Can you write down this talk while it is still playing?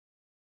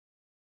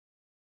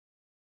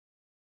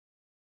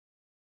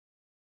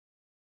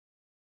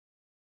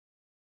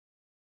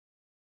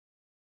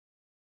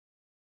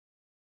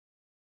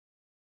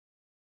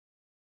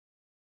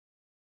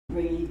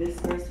bringing this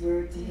first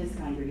word to his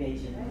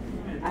congregation.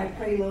 I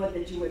pray, Lord,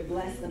 that you would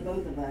bless the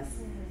both of us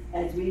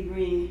as we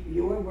bring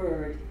your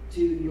word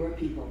to your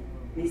people.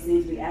 These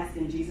things we ask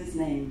in Jesus'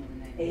 name.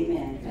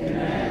 Amen.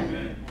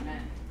 Amen.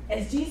 Amen.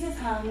 As Jesus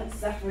hung,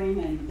 suffering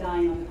and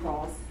dying on the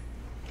cross,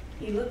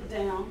 he looked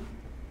down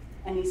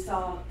and he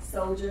saw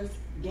soldiers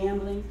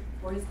gambling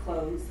for his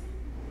clothes.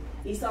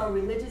 He saw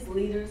religious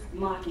leaders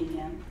mocking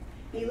him.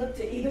 He looked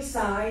to either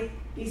side.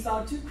 He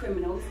saw two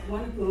criminals,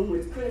 one of whom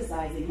was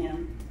criticizing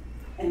him.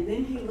 And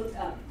then he looked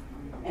up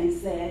and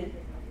said,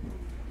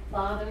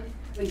 Father,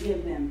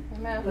 forgive them,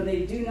 for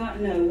they do not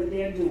know what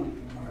they are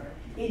doing.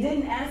 He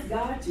didn't ask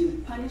God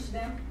to punish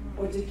them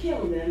or to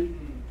kill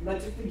them, but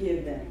to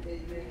forgive them.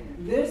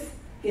 This,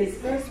 his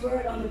first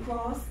word on the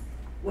cross,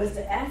 was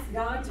to ask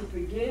God to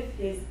forgive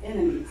his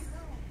enemies,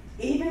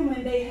 even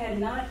when they had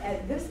not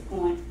at this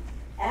point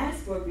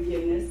asked for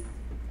forgiveness,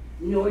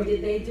 nor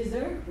did they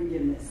deserve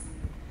forgiveness.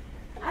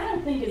 I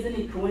don't think it's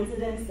any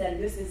coincidence that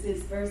this is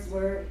his first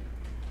word.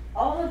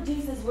 All of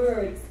Jesus'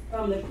 words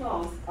from the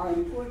cross are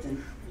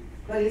important,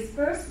 but his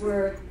first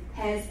word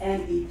has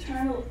an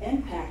eternal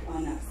impact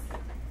on us,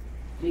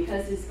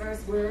 because his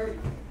first word,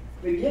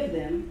 forgive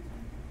them,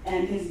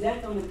 and his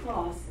death on the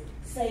cross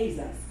saves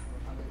us.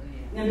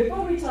 Now,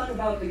 before we talk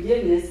about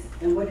forgiveness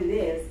and what it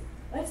is,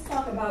 let's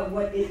talk about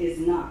what it is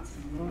not.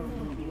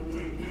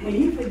 When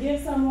you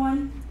forgive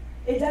someone,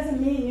 it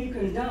doesn't mean you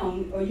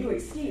condone or you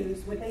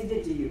excuse what they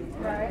did to you.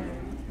 Right.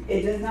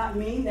 It does not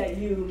mean that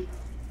you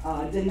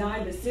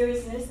deny the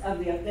seriousness of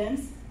the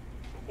offense.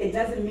 It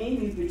doesn't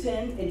mean you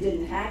pretend it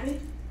didn't happen.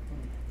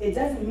 It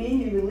doesn't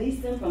mean you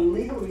release them from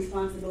legal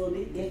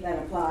responsibility, if that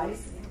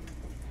applies.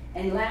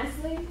 And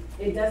lastly,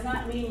 it does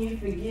not mean you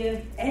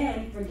forgive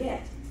and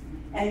forget.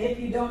 And if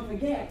you don't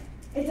forget,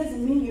 it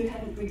doesn't mean you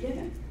haven't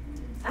forgiven.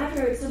 I've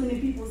heard so many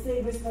people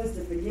say we're supposed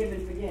to forgive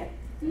and forget.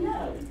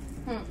 No.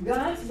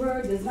 God's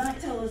word does not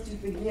tell us to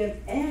forgive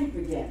and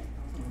forget.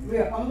 We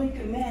are only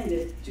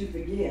commanded to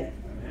forgive.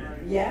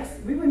 Yes,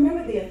 we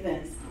remember the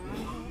offense,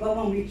 but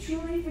when we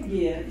truly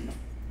forgive,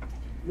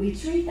 we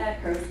treat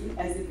that person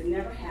as if it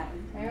never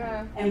happened,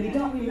 and we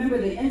don't remember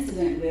the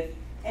incident with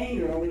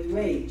anger or with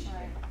rage.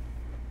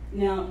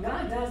 Now,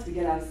 God does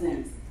forget our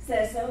sins. It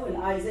says so in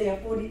Isaiah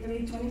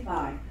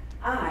 43:25.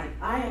 I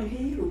am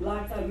he who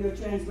blots out your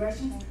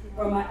transgressions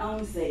for my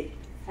own sake,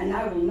 and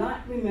I will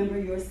not remember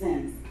your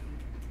sins.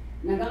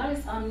 Now, God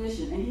is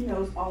omniscient, and he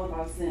knows all of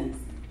our sins.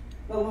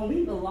 But when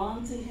we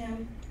belong to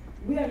him,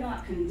 we are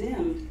not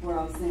condemned for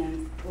our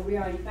sins, but we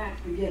are in fact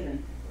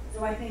forgiven.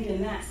 So I think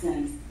in that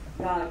sense,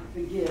 God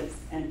forgives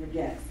and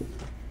forgets.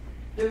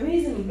 The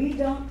reason we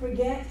don't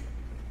forget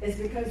is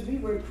because we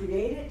were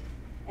created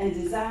and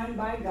designed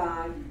by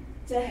God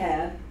to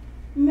have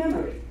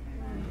memory.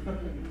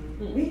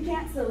 We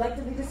can't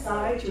selectively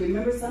decide to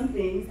remember some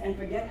things and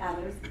forget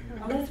others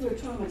unless we're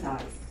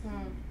traumatized.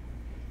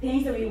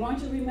 Things that we want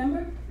to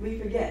remember, we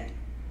forget.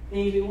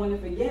 Things we want to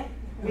forget,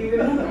 we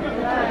remember.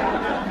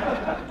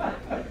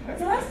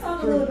 So let's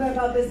talk a little bit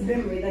about this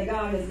memory that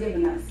God has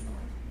given us.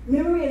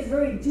 Memory is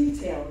very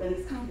detailed and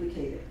it's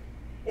complicated.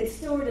 It's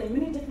stored in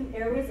many different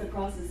areas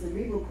across the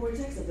cerebral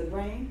cortex of the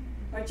brain,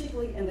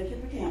 particularly in the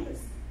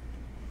hippocampus.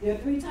 There are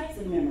three types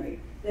of memory.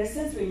 There's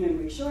sensory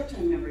memory,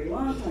 short-term memory,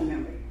 long-term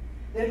memory.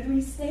 There are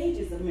three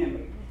stages of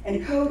memory: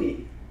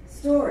 encoding,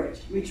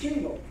 storage,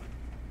 retrieval.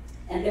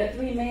 And there are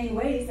three main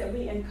ways that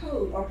we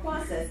encode or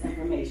process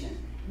information.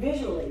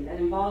 Visually, that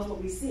involves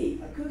what we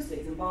see.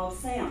 Acoustics involves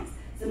sounds.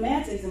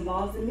 Semantics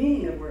involves the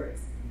meaning of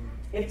words.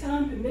 If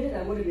time permitted,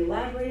 I would have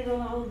elaborated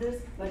on all of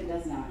this, but it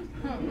does not.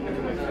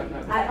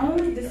 I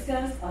only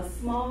discussed a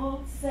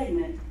small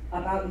segment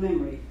about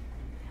memory.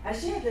 I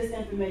shared this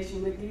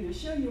information with you to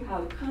show you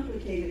how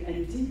complicated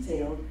and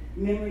detailed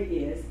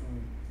memory is,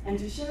 and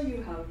to show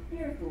you how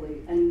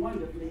fearfully and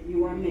wonderfully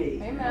you are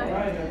made.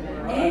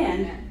 Amen.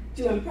 And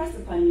to impress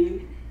upon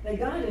you that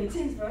God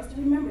intends for us to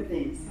remember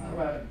things.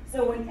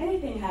 So when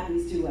anything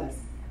happens to us,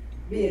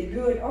 be it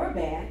good or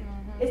bad,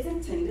 it's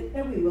intended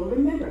that we will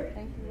remember it.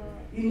 Thank you, Lord.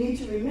 You need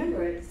to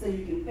remember it so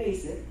you can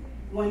face it.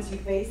 Once you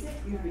face it,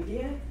 you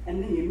forgive,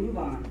 and then you move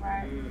on.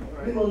 Right.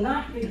 We will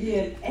not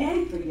forgive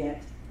and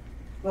forget,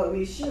 but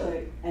we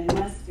should and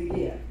must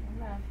forgive.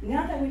 Amen.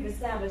 Now that we've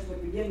established what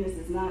forgiveness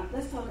is not,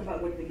 let's talk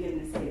about what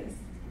forgiveness is.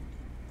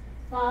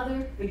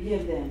 Father,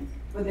 forgive them,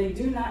 for they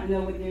do not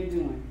know what they're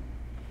doing.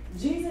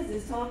 Jesus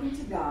is talking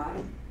to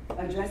God,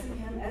 addressing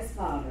him as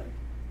Father,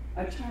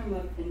 a term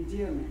of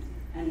endearment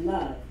and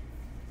love,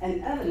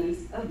 and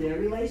evidence of their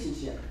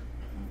relationship.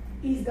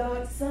 He's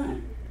God's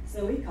son,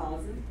 so he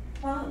calls him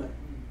Father.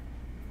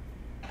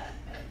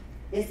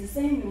 It's the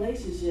same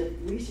relationship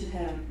we should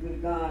have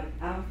with God,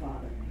 our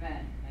Father.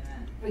 Amen.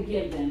 Amen.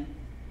 Forgive them.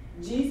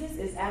 Jesus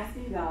is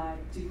asking God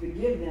to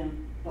forgive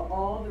them for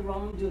all the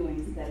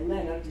wrongdoings that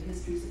led up to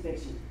his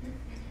crucifixion.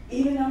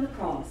 Even on the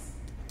cross,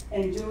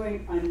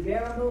 enduring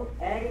unbearable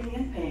agony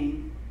and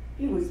pain,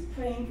 he was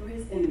praying for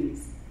his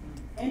enemies,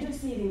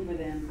 interceding for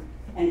them,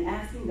 and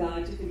asking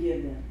God to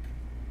forgive them.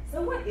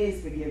 So what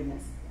is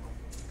forgiveness?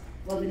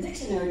 Well, the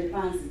dictionary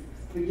defines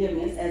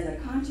forgiveness as a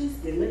conscious,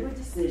 deliberate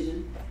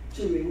decision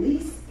to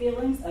release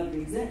feelings of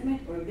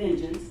resentment or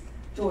vengeance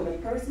toward a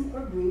person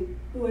or group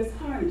who has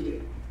harmed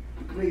you,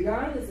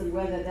 regardless of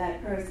whether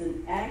that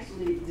person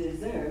actually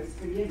deserves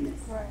forgiveness.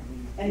 Right.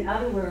 In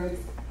other words,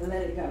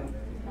 let it go.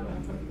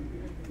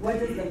 What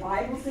does the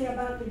Bible say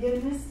about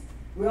forgiveness?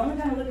 We're only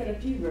going to look at a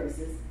few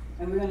verses,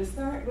 and we're going to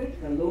start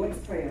with the Lord's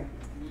Prayer.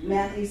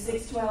 Matthew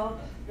 6:12,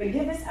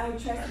 forgive us our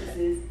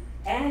trespasses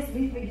as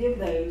we forgive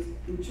those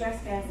who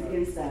trespass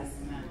against us.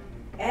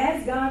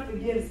 As God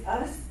forgives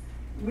us,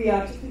 we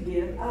are to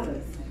forgive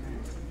others.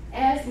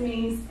 As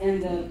means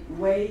in the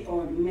way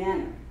or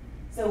manner.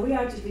 So we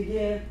are to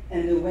forgive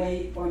in the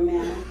way or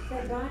manner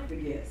that God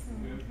forgives.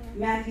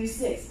 Matthew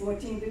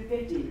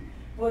 6:14-15.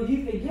 For if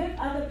you forgive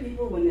other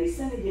people when they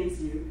sin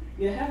against you,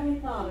 your heavenly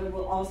Father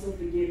will also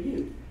forgive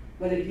you.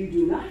 But if you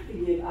do not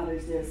forgive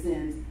others their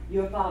sins,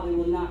 your Father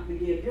will not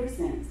forgive your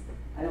sins.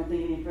 I don't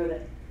think any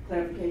further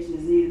clarification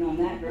is needed on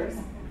that verse.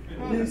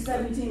 Luke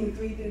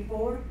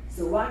 17:3-4.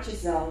 So watch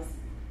yourselves.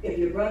 If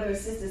your brother or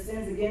sister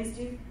sins against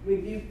you,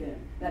 rebuke them.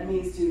 That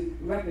means to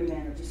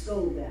reprimand or to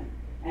scold them.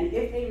 And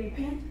if they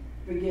repent,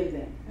 forgive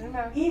them.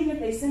 Amen. Even if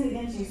they sin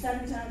against you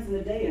 7 times in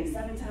a day and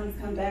 7 times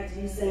come back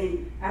to you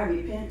saying, I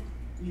repent,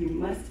 you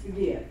must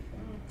forgive.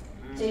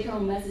 Take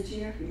home message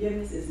here,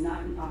 forgiveness is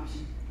not an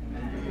option.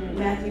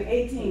 Matthew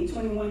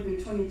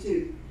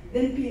 18:21-22.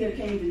 Then Peter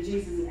came to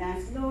Jesus and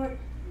asked, Lord,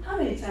 how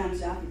many times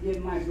shall I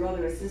forgive my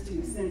brother or sister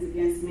who sins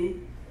against me?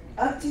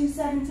 Up to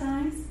 7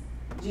 times?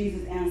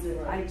 Jesus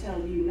answered, I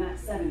tell you, not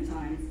 7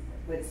 times,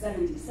 but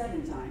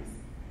 77 times.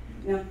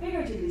 Now,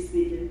 figuratively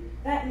speaking,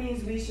 that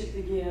means we should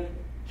forgive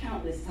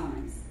countless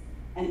times,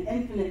 an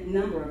infinite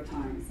number of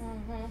times,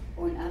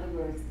 or in other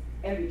words,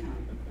 every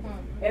time.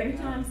 Every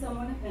time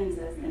someone offends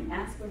us and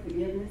asks for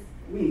forgiveness,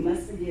 we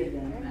must forgive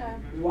them.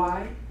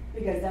 Why?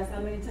 Because that's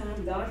how many times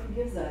God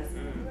forgives us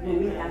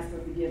when we ask for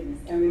forgiveness.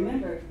 And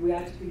remember, we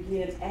are to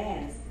forgive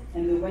as,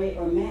 in the way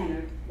or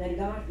manner that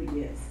God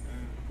forgives.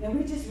 Now,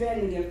 we just read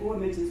in the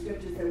aforementioned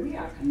scriptures that we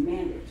are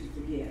commanded to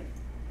forgive.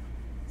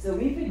 So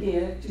we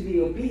forgive to be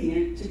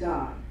obedient to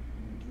God.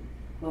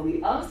 But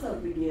we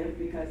also forgive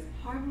because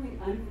harboring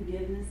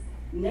unforgiveness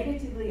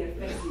negatively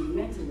affects you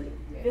mentally,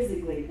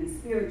 physically, and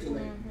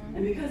spiritually.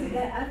 And because of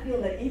that, I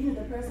feel that even if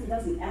the person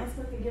doesn't ask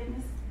for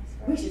forgiveness,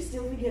 we should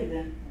still forgive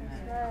them.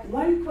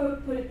 One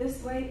quote put it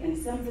this way and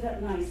sums it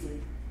up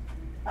nicely.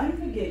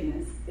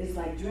 Unforgiveness is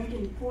like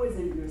drinking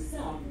poison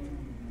yourself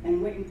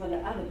and waiting for the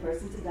other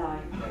person to die.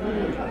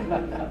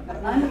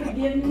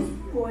 Unforgiveness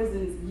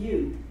poisons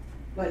you,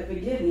 but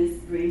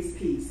forgiveness brings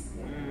peace.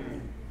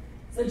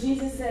 So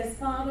Jesus says,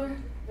 Father,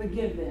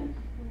 forgive them.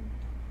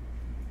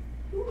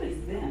 Who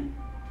is them?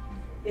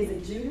 Is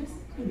it Judas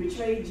who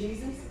betrayed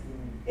Jesus?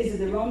 Is it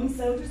the Roman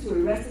soldiers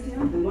who arrested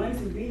him, the ones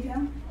who beat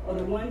him, or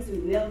the ones who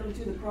nailed him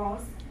to the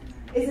cross?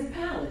 Is it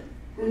Pilate,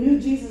 who knew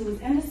Jesus was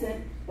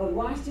innocent but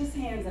washed his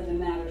hands of the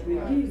matter,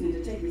 refusing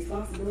to take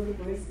responsibility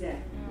for his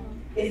death?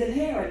 Is it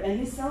Herod and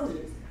his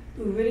soldiers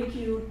who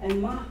ridiculed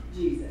and mocked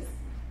Jesus?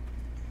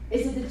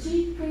 Is it the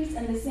chief priests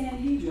and the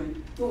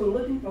Sanhedrin who were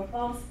looking for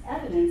false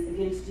evidence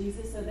against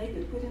Jesus so they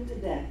could put him to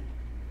death?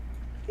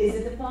 Is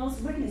it the false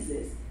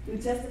witnesses who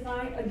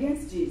testified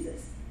against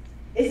Jesus?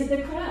 Is it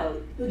the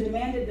crowd who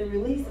demanded the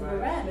release of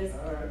Barabbas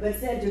but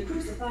said to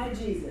crucify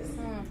Jesus?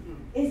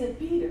 Is it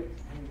Peter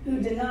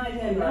who denied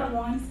him not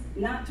once,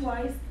 not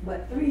twice,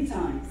 but 3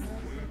 times?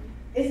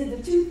 Is it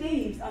the 2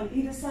 thieves on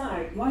either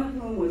side, one of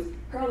whom was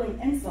hurling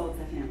insults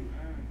at him?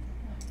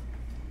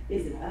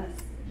 Is it us?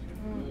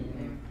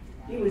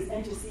 He was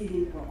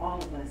interceding for all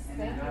of us.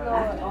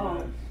 After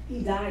all, he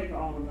died for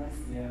all of us.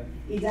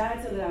 He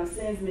died so that our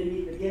sins may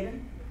be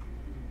forgiven.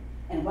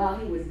 And while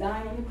he was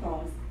dying on the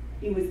cross,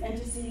 he was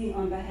interceding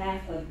on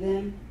behalf of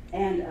them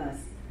and us.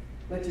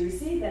 But to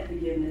receive that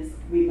forgiveness,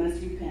 we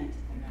must repent.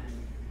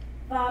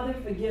 Father,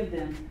 forgive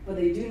them, for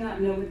they do not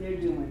know what they're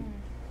doing.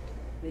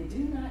 They do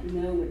not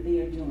know what they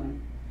are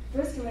doing.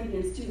 1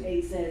 Corinthians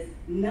 2:8 says,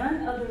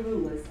 none of the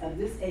rulers of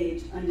this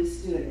age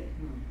understood it.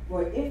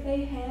 For if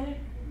they had,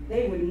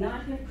 they would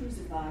not have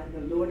crucified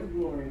the Lord of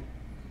glory.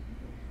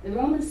 The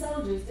Roman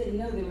soldiers didn't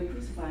know they were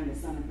crucifying the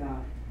Son of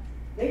God.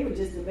 They were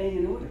just obeying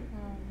an order.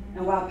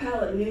 And while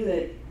Pilate knew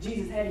that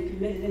Jesus hadn't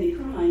committed any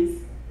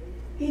crimes,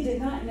 he did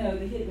not know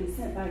that he had been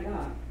sent by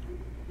God.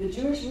 The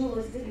Jewish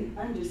rulers didn't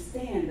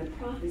understand the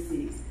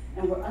prophecies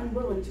and were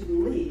unwilling to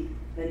believe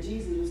that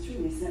Jesus was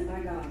truly sent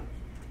by God.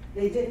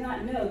 They did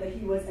not know that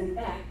he was, in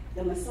fact,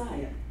 the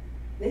Messiah.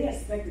 They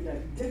expected a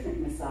different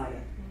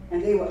Messiah,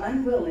 and they were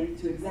unwilling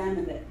to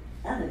examine the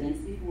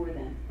evidence before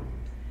them.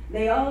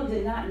 They all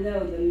did not know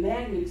the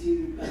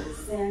magnitude of the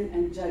sin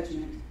and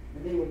judgment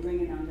that they were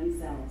bringing on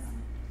themselves.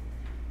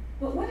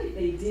 But what if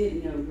they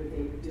did know what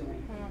they were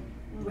doing?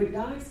 Would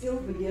God still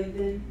forgive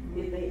them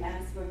if they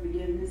asked for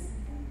forgiveness?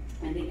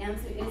 And the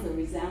answer is a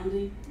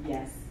resounding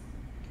yes.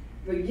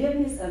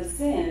 Forgiveness of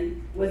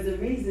sin was the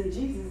reason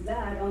Jesus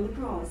died on the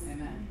cross.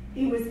 Amen.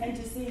 He was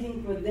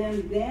interceding for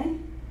them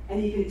then,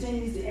 and he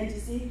continues to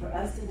intercede for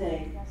us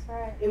today. That's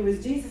right. It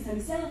was Jesus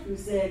himself who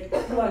said,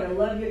 you ought to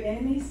love your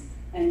enemies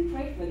and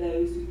pray for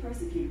those who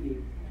persecute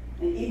you.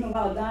 And even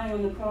while dying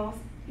on the cross,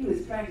 He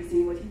was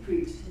practicing what he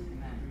preached.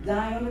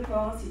 Dying on the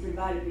cross, he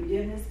provided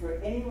forgiveness for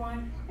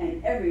anyone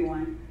and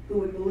everyone who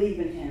would believe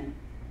in him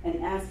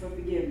and ask for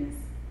forgiveness.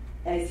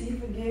 As he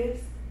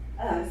forgives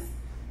us,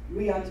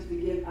 we are to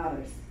forgive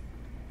others.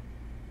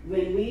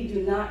 When we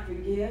do not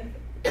forgive,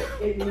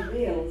 it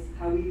reveals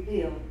how we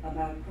feel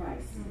about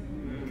Christ.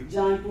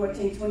 John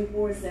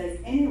 14:24 says,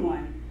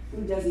 anyone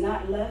who does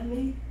not love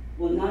me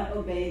will not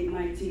obey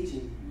my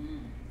teaching.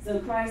 So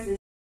Christ is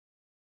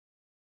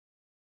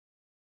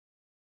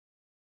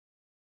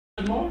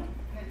tomorrow?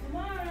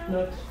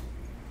 Not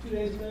 2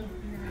 days ago?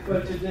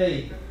 But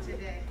today,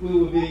 we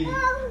will be,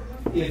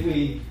 if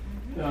we,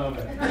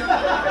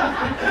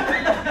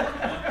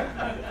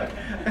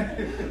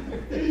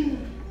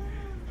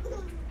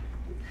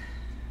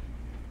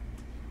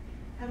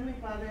 Heavenly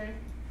Father,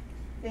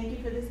 thank you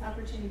for this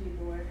opportunity,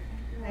 Lord.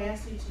 I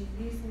ask you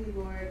to use me,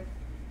 Lord.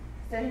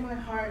 Steady my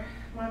heart,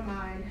 my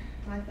mind,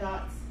 my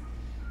thoughts,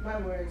 my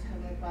words,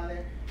 Heavenly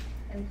Father.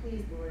 And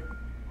please, Lord,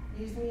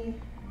 use me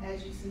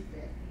as you see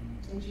fit.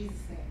 In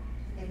Jesus' name,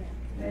 amen.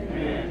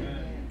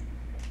 Amen.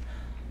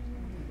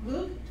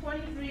 Luke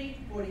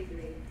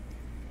 23:43.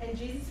 And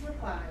Jesus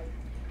replied,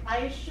 I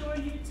assure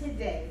you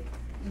today,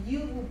 you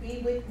will be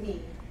with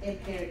me in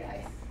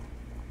paradise.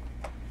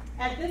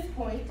 At this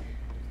point,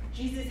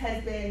 Jesus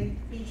has been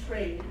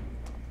betrayed,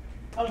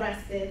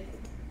 arrested,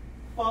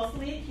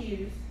 falsely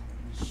accused,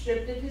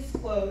 stripped of his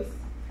clothes,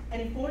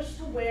 and forced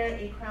to wear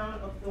a crown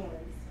of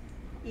thorns.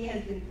 He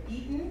has been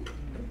beaten,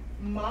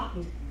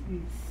 mocked,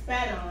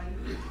 spat on,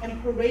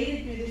 and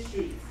paraded through the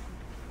streets.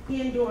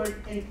 He endured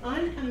an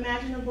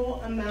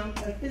unimaginable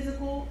amount of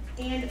physical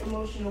and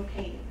emotional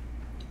pain.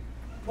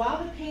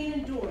 While the pain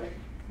endured,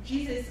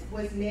 Jesus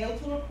was nailed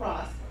to a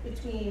cross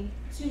between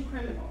two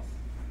criminals.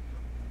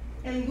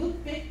 In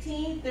Luke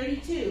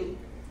 15:32,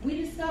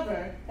 we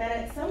discover that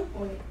at some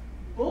point,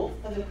 both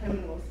of the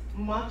criminals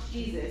mocked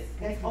Jesus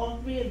as all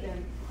three of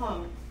them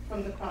hung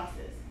from the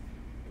crosses.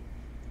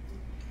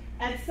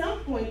 At some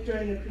point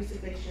during the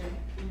crucifixion,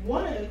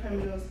 one of the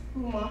criminals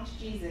who mocked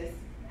Jesus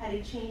had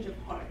a change of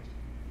heart.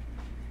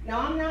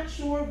 Now, I'm not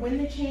sure when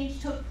the change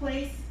took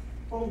place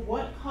or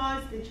what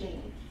caused the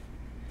change.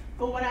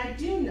 But what I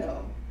do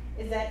know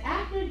is that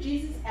after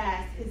Jesus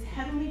asked his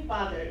heavenly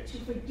Father to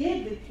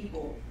forgive the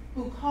people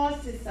who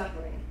caused his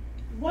suffering,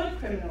 one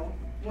criminal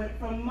went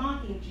from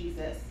mocking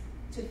Jesus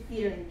to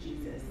fearing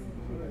Jesus.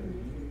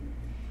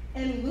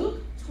 In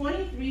Luke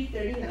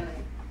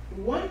 23:39,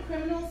 one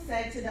criminal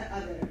said to the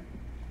other,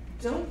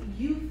 don't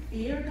you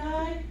fear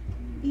God,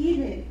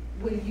 even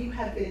when you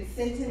have been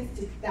sentenced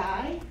to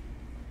die?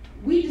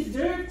 We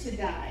deserve to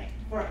die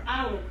for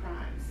our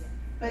crimes,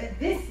 but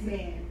this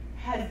man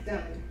has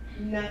done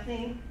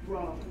nothing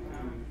wrong.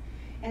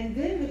 And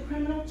then the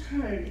criminal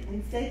turned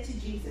and said to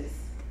Jesus,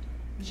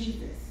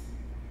 Jesus,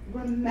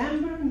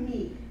 remember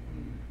me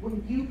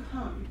when you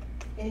come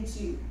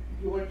into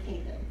your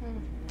kingdom.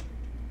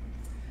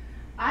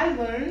 I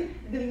learned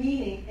the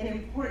meaning and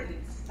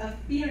importance of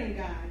fearing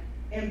God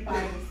in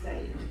Bible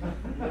study.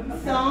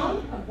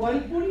 Psalm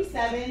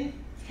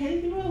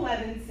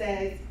 147:10-11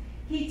 says,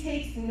 he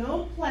takes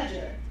no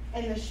pleasure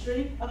in the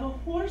strength of a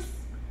horse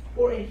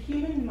or in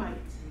human might.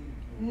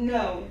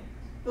 No,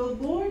 the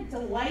Lord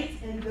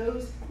delights in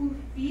those who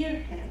fear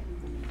him,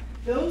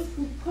 those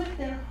who put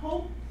their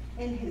hope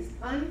in his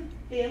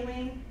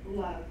unfailing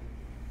love.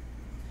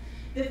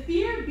 The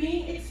fear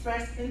being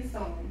expressed in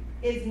Psalm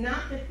is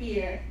not the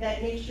fear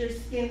that makes your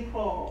skin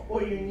crawl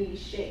or your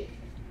knees shake.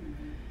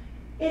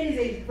 It is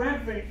a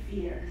reverent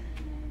fear,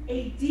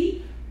 a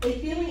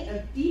feeling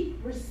of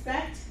deep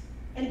respect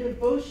and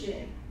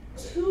devotion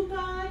to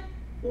God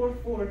or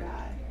for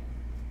God.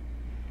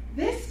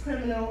 This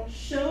criminal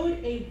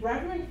showed a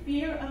reverent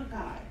fear of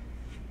God,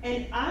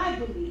 and I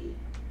believe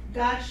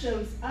God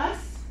shows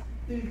us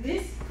through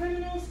this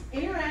criminal's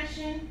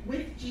interaction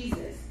with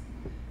Jesus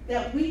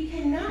that we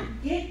cannot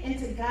get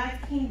into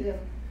God's kingdom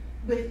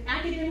with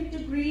academic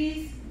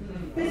degrees,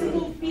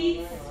 physical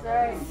feats,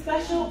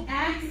 special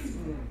acts,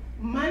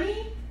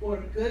 money, or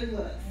good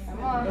looks.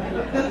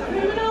 The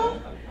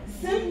criminal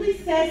simply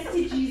says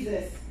to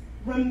Jesus,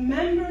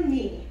 remember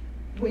me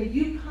when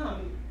you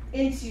come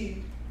into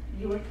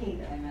your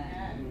kingdom.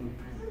 Amen.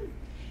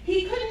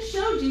 He couldn't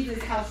show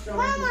Jesus how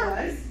strong he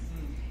was.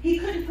 He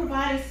couldn't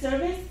provide a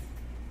service.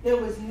 There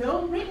was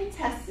no written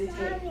test to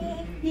take.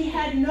 He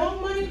had no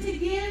money to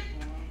give,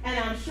 and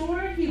I'm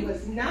sure he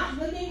was not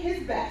looking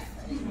his best.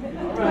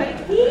 But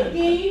he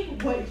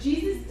gave what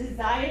Jesus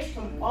desires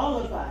from all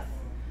of us,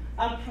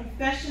 a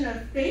profession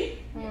of faith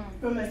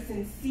from a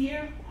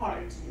sincere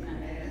heart.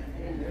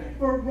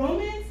 For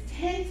Romans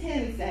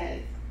 10:10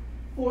 says,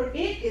 for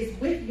it is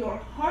with your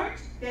heart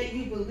that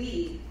you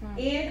believe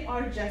and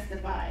are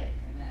justified.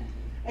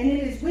 And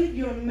it is with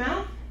your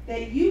mouth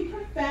that you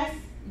profess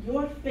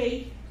your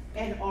faith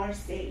and are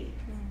saved.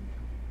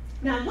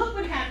 Now look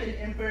what happened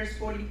in verse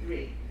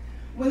 43.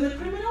 When the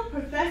criminal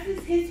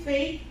professes his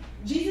faith,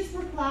 Jesus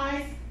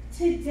replies,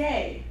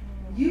 today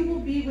you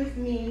will be with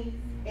me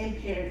in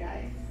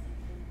paradise.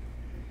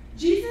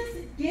 Jesus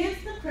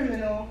gives the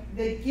criminal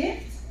the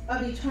gift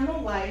of eternal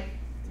life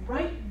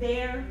right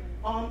there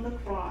on the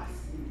cross.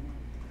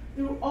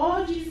 Through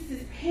all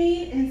Jesus'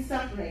 pain and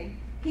suffering,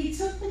 he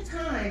took the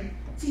time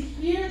to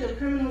hear the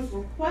criminal's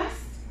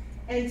request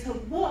and to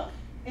look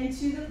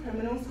into the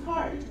criminal's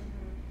heart.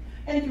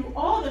 And through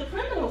all the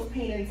criminal's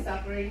pain and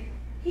suffering,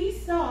 he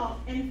saw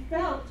and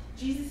felt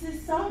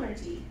Jesus'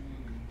 sovereignty.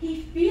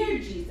 He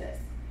feared Jesus,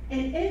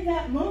 and in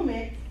that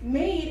moment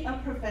made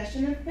a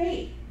profession of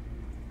faith.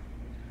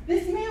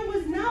 This man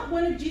was not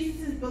one of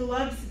Jesus'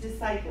 beloved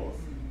disciples.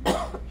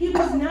 He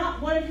was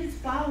not one of his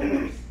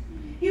followers.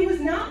 He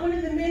was not one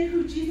of the men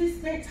who Jesus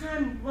spent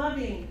time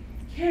loving,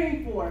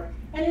 caring for,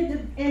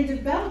 and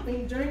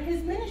developing during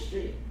his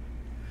ministry.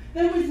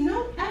 There was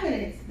no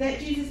evidence that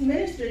Jesus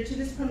ministered to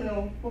this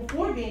criminal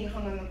before being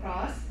hung on the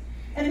cross,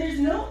 and there's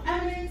no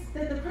evidence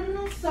that the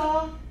criminal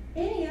saw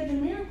any of the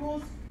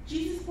miracles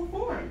Jesus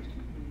performed.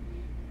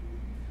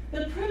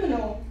 The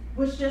criminal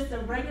was just a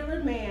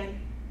regular man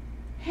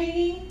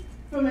hanging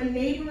from a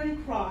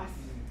neighboring cross,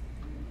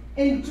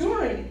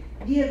 enduring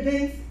the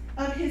events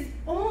of his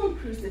own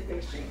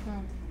crucifixion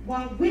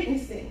while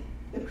witnessing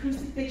the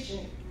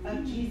crucifixion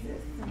of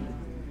Jesus.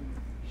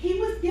 He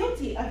was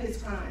guilty of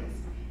his crimes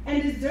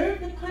and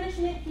deserved the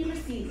punishment he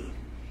received.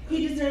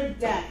 He deserved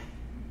death.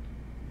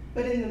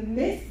 But in the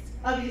midst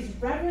of his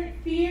reverent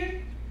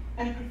fear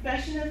and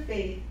profession of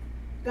faith,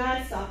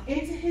 God saw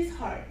into his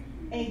heart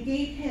and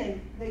gave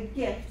him the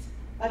gift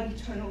of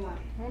eternal life.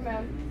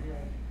 Amen.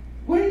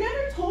 We're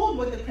never told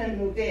what the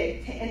criminal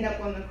did to end up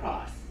on the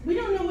cross. We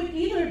don't know what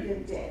either of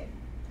them did.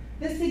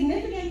 The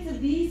significance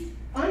of these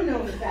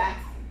unknown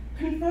facts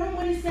confirm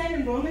what is said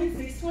in Romans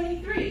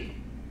 6:23.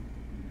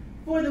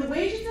 For the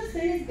wages of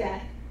sin is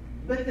death,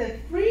 but the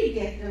free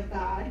gift of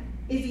God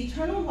is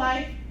eternal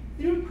life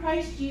through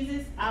Christ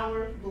Jesus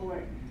our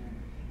Lord.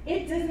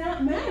 It does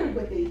not matter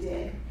what they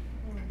did.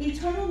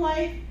 Eternal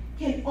life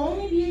can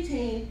only be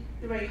attained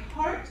through a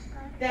heart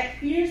that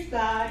fears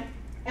God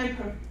and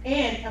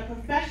a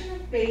profession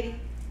of faith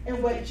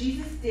in what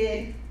Jesus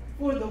did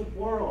for the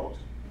world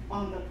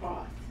on the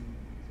cross.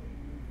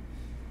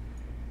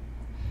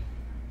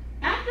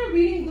 After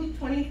reading Luke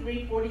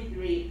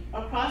 23:43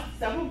 across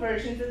several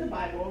versions of the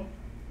Bible,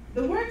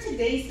 the word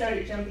today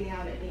started jumping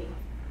out at me.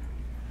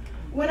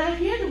 When I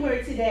hear the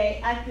word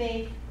today, I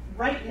think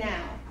right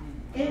now,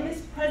 in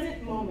this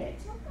present moment,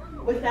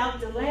 without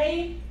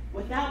delay,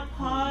 without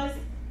pause,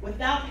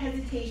 without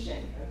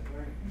hesitation,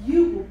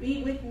 you will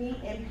be with me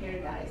in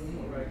paradise.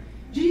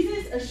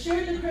 Jesus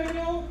assured the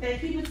criminal that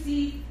he would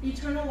see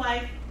eternal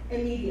life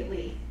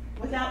immediately,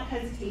 without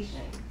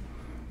hesitation.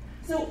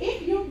 So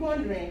if you're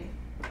wondering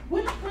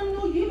which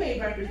criminal you may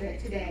represent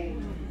today,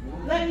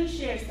 let me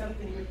share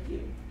something with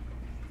you.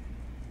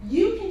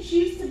 You can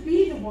choose to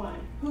be the one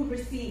who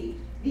received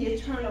the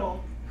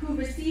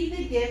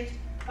gift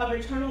of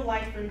eternal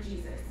life from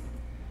Jesus.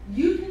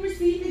 You can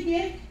receive the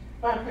gift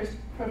by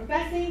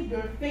professing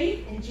your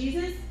faith in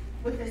Jesus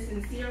with a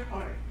sincere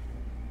heart.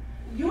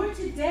 Your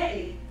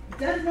today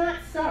does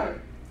not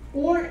start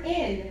or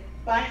end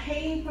by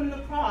hanging from the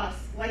cross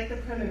like the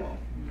criminal.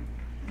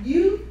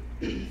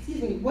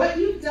 What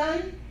you've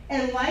done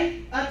in life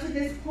up to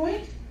this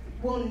point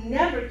will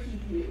never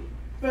keep you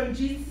from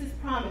Jesus'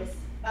 promise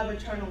of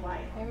eternal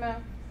life.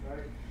 Amen.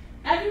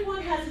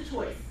 Everyone has a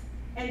choice,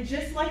 and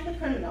just like the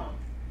criminal,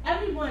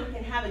 everyone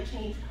can have a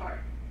changed heart.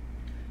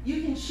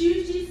 You can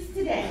choose Jesus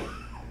today,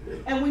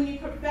 and when you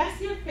profess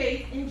your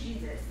faith in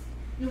Jesus,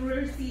 you will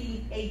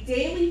receive a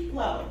daily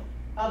flow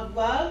of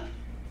love,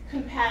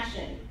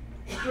 compassion,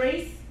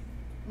 grace,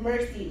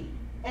 mercy,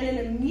 and an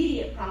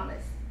immediate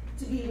promise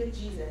to be with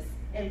Jesus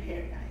in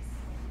paradise.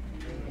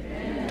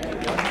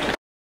 Amen.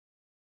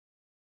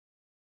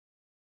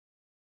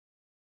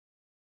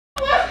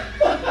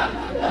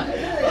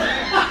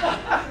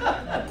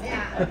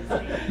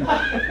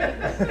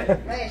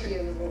 Last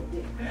year was a little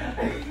different.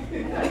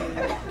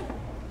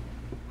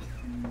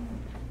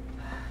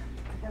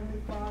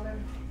 Heavenly Father,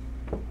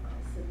 I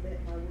submit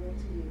my will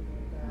to you,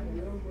 Lord God.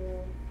 Your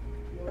will,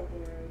 your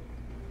word,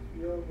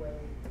 your way,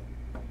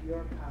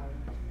 your power.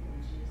 In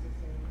Jesus'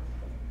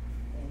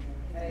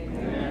 name,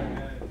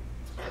 amen.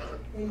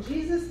 When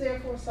Jesus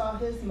therefore saw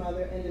his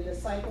mother and the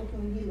disciple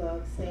whom he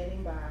loved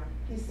standing by,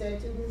 he said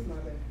to his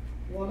mother,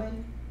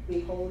 Woman,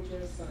 behold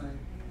your son.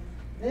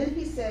 Then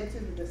he said to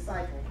the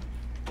disciple,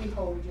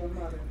 Behold your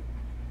mother.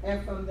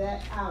 And from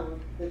that hour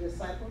the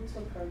disciple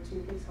took her to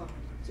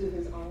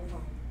his own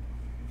home.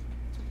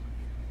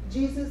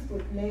 Jesus,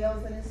 with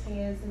nails in his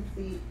hands and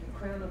feet, and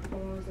crown of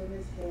thorns on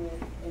his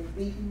head, and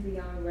beaten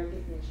beyond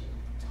recognition,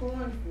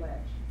 torn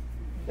flesh,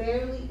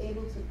 barely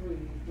able to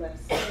breathe,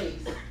 left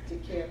space to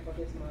care for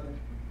his mother.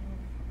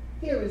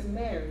 Here is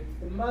Mary,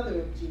 the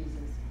mother of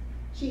Jesus.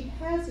 She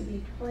has to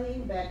be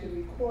playing back the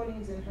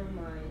recordings in her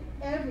mind,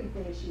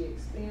 everything she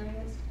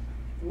experienced,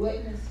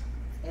 witnessed,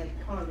 and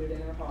pondered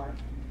in her heart.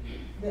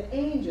 The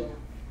angel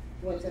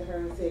went to her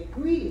and said,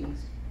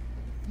 Greetings,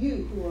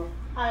 you who are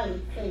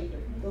highly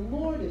favored. The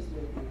Lord is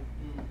with you.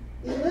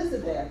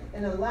 Elizabeth,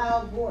 in a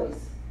loud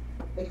voice,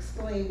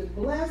 exclaimed,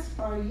 Blessed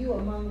are you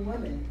among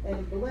women,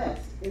 and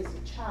blessed is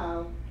the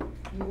child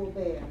you will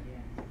bear.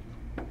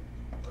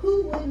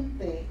 Who wouldn't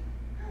think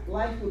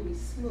life would be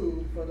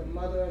smooth for the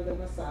mother of the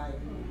Messiah?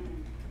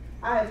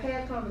 I have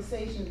had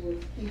conversations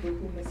with people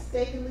who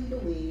mistakenly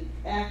believe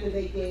after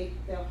they gave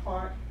their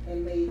heart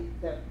and made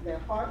their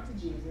heart to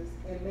Jesus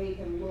and made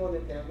him Lord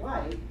of their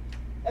life,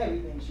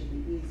 everything should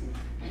be easy.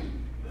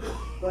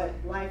 But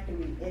life can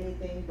be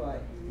anything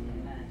but,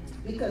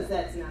 because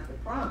that's not the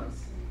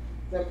promise.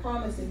 The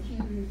promise in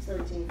Hebrews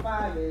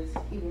 13:5 is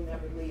he will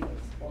never leave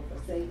us or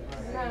forsake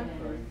us.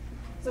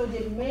 So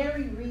did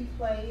Mary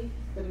replay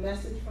the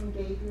message from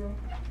Gabriel?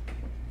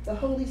 The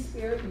Holy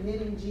Spirit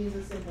knitting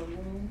Jesus in her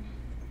womb?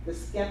 The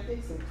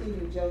skeptics,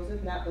 including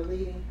Joseph, not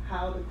believing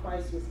how the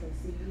Christ was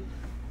conceived?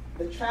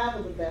 The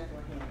travel to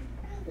Bethlehem?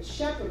 The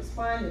shepherds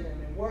finding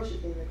him and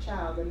worshiping the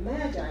child? The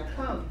Magi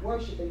come,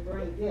 worship, and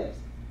bring gifts.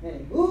 And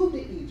they moved to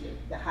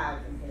Egypt to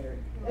hide from Herod.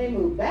 They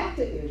moved back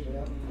to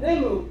Israel. They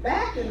moved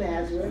back to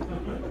Nazareth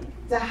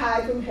to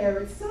hide from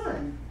Herod's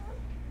son.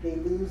 They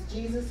lose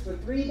Jesus for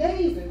 3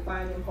 days and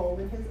find him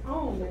holding his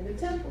own in the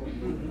temple.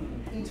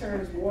 He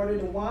turns water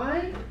to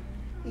wine.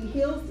 He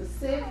heals the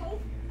sick,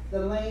 the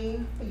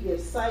lame. He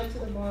gives sight to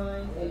the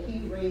blind, and he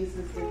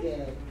raises the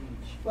dead.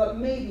 But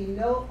maybe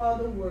no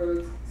other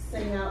words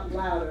sing out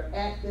louder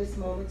at this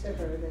moment to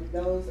her than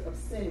those of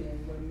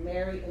Simeon when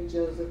Mary and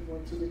Joseph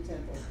went to the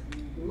temple.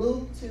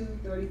 Luke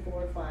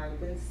 2:34-5.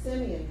 Then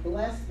Simeon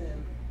blessed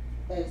them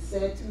and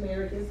said to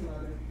Mary his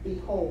mother,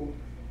 behold,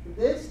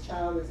 this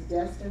child is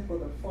destined for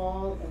the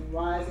fall and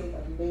rising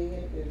of many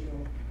in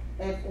Israel,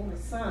 and for a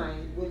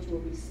sign which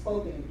will be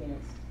spoken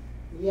against.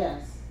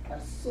 Yes, a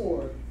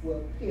sword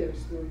will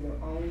pierce through your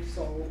own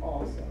soul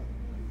also,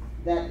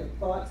 that the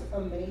thoughts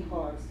of many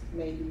hearts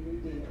may be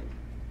revealed.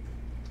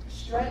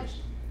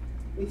 Stretched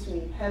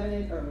between heaven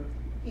and earth,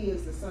 he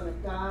is the Son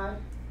of God,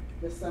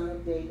 the Son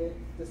of David,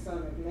 the Son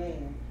of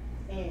Man,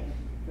 and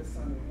the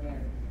Son of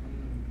Mary.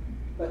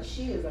 But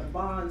she is a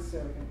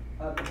bondservant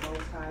of the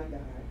Most High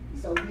God.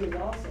 So he is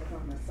also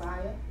her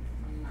Messiah,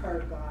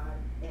 her God,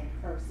 and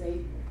her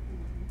Savior.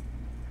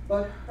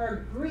 But in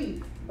her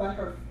great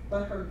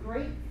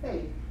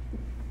faith,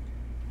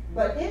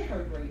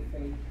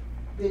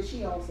 did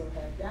she also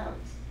have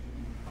doubts?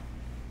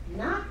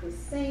 Not for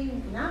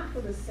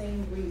the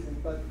same reason,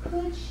 but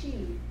could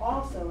she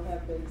also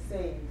have been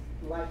saying,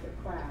 like the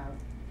crowd,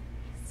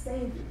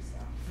 save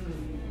yourself?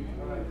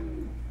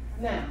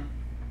 Now,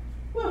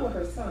 what were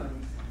her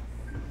sons?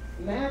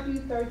 Matthew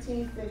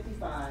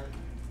 13:55.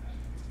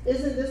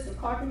 Isn't this the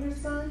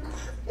carpenter's son?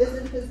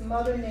 Isn't his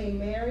mother named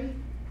Mary?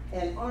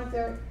 And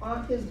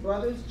aren't his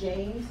brothers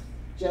James,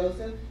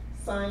 Joseph,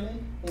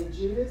 Simon, and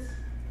Judas?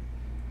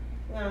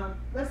 Now,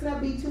 let's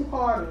not be too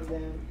hard on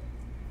them.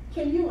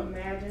 Can you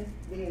imagine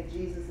being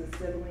Jesus'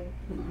 sibling?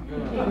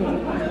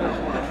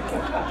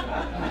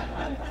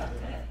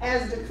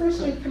 As the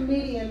Christian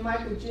comedian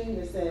Michael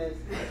Jr. says,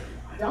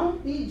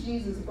 don't be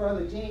Jesus'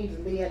 brother James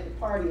and be at the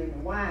party and the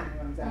wine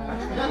runs out.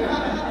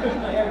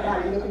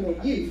 Everybody looking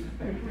at you.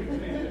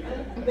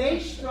 They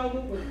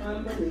struggled with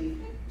unbelief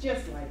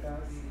just like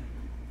us.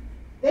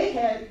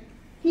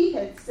 He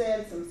had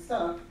said some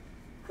stuff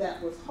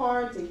that was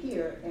hard to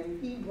hear,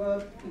 and he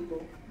rubbed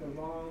people the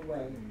wrong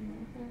way.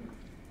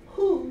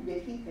 Who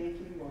did he think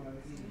he was?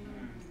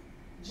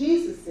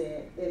 Jesus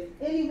said, if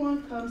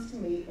anyone comes to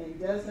me and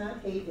does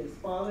not hate his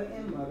father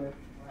and mother,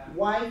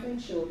 wife and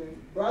children,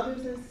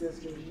 brothers and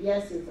sisters,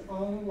 yes, his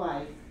own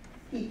life,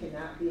 he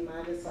cannot be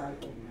my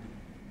disciple.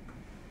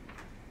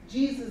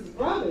 Jesus'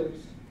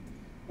 brothers,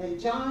 in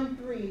John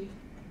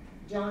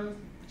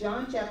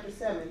chapter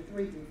 7,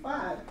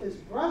 3-5, his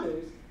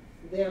brothers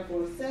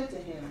therefore said to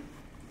him,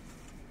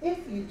 if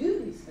you do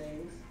these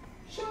things,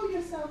 show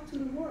yourself to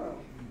the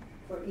world.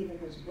 For even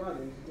his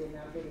brothers did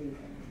not believe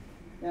him.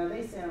 Now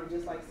they sound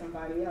just like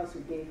somebody else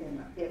who gave him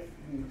an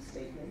if-you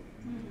statement.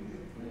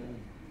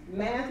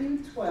 Matthew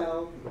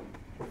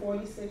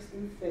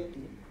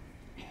 12:46-50.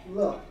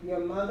 Look, your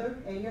mother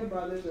and your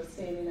brothers are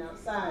standing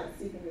outside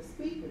seeking to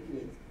speak with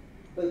you.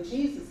 But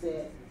Jesus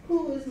said,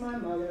 who is my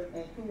mother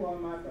and who are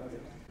my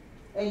brothers?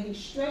 And he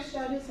stretched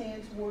out his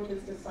hand toward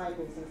his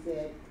disciples and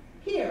said,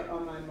 here are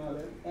my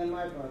mother and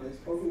my brothers,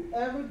 for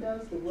whoever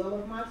does the will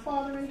of my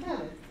Father in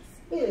heaven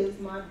is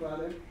my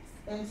brother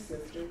and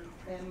sister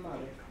and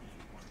mother.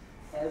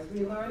 As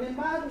we learn in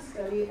Bible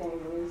study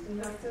on Wednesday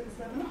nights at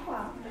 7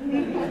 o'clock,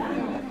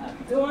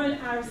 during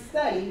our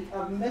study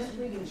of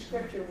misreading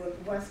Scripture with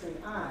Western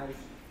eyes,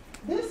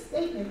 this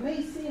statement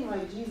may seem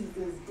like Jesus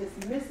is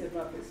dismissive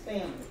of his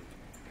family.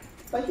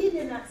 But he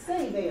did not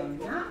say they are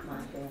not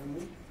my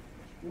family.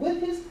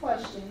 With his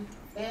question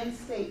and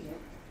statement,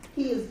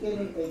 he is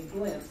giving a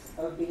glimpse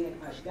of being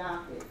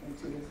adopted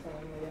into his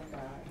family of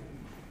God.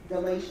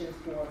 Galatians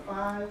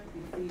 4:5,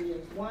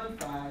 Ephesians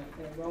 1:5,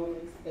 and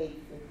Romans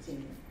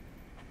 8:15.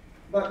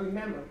 But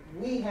remember,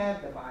 we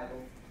have the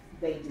Bible.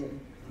 They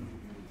didn't.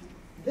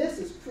 This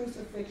is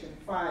Crucifixion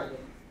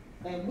Friday,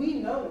 and we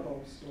know the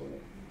whole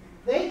story.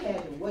 They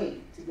had to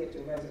wait to get to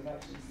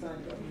Resurrection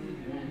Sunday.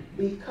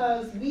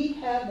 Because we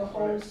have the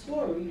whole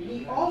story,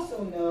 we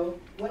also know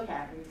what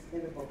happens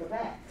in the book of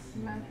Acts.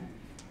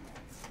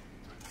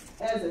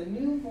 As a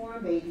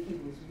newborn baby, he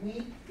was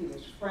weak, he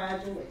was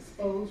fragile,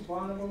 exposed,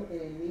 vulnerable,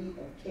 and in need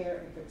of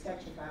care and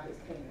protection by his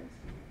parents.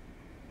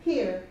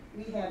 Here,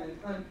 we have an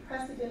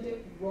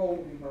unprecedented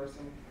role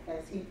reversal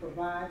as he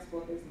provides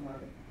for his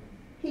mother.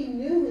 He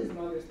knew his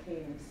mother's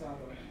pain and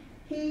sorrow.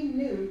 He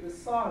knew the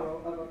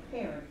sorrow of a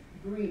parent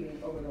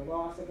grieving over the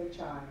loss of a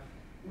child.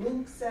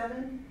 Luke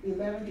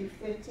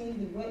 7:11-15,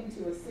 he went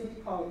into a city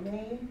called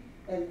Nain,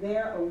 and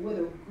there a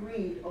widow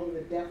grieved over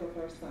the death of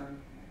her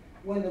son.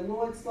 When the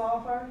Lord saw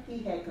her, he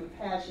had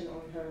compassion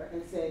on her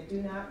and said,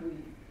 "Do not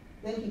weep."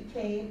 Then he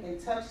came and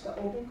touched the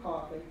open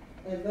coffin,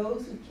 and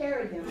those who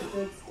carried him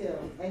stood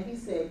still. And he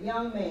said,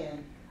 "Young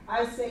man,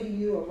 I say to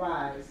you,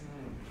 arise."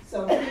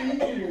 So he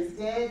who was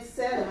dead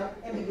sat up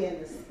and began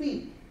to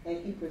speak, and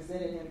he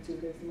presented him to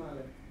his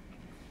mother.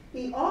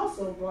 He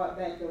also brought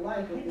back to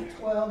life of the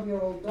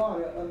 12-year-old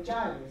daughter of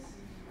Jairus.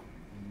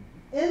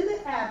 In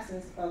the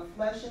absence of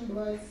flesh and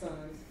blood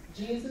sons,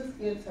 Jesus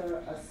gives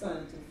her a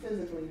son to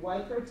physically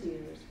wipe her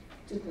tears,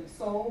 to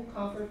console,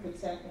 comfort,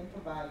 protect, and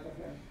provide for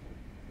her.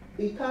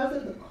 Because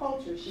of the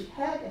culture, she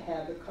had to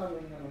have the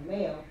covering of a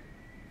male.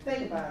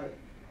 Think about it.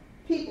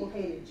 People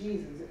hated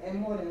Jesus, and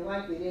more than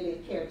likely, they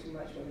didn't care too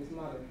much for his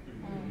mother.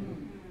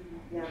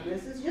 Now,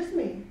 this is just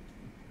me.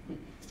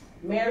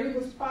 Mary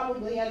was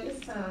probably at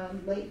this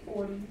time late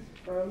 40s,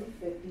 early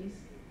 50s.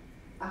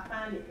 I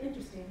find it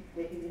interesting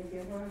that he didn't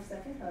give her a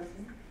second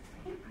husband.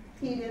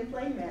 He didn't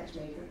play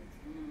matchmaker.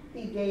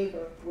 He gave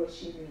her what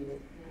she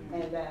needed,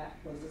 and that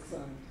was a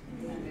son.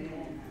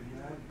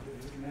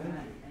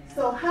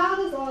 So how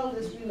does all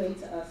this relate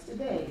to us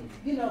today?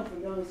 You know, for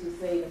those who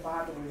say the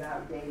Bible is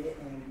outdated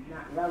and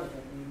not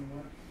relevant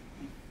anymore,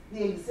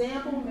 the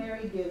example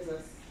Mary gives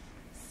us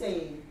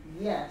saying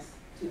yes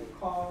to the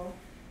call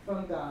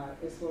from God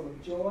is full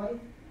of joy,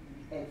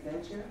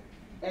 adventure,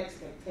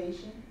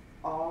 expectation,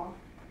 awe,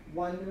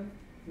 wonder,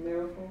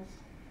 miracles,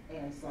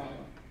 and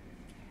sorrow.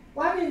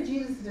 Why didn't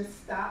Jesus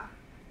just stop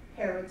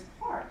Herod's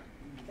heart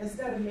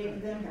instead of making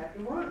them have to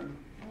run?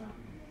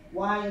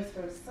 Why is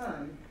her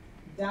son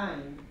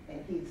dying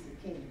and he's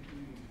the king?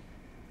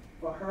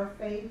 For her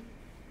faith,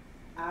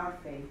 our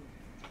faith,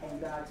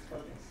 and God's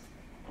purpose.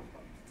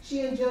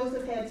 She and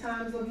Joseph had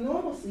times of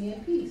normalcy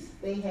and peace.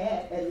 They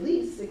had at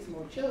least 6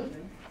 more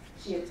children.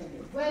 She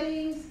attended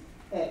weddings,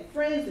 had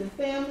friends and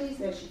families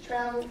that she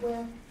traveled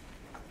with.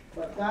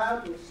 But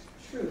God was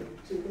true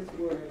to his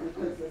word,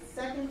 because the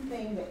second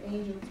thing the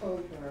angel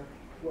told her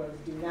was,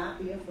 "Do not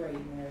be afraid,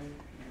 Mary,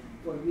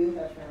 for you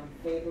have found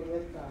favor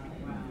with God."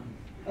 Wow.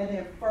 And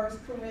then 1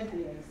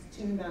 Corinthians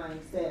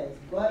 2:9 says,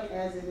 "But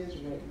as it is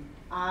written,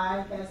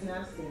 eye has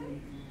not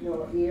seen,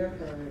 nor ear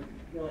heard,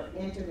 nor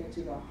entered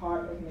into the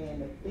heart of man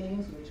the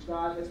things which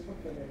God has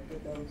prepared for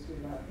those who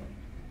love him."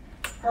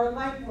 Her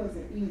life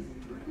wasn't easy,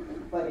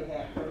 but it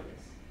had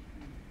purpose.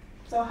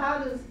 So how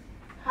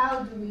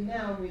do we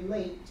now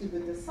relate to the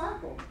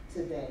disciple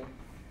today,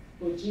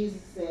 where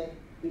Jesus said,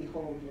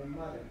 "Behold your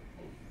mother"?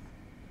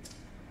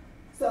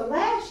 So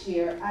last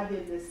year, I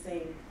did this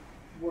same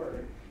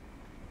word.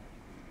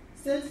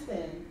 Since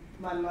then,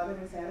 my mother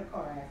has had a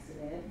car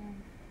accident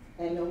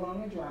and no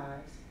longer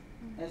drives,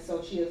 and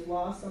so she has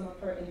lost some of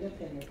her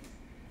independence.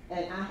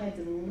 And I had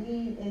to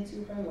lean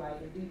into her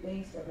life and do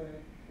things for her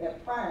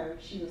that prior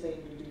she was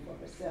able to do for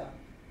herself.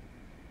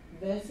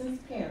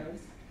 Vincent's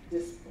parents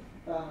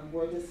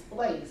were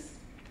displaced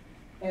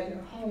and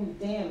their home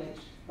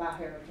damaged by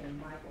Hurricane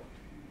Michael.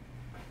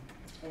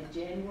 And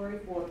January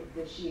 4th of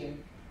this year,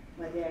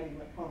 my daddy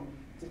went home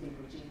to be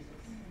with Jesus.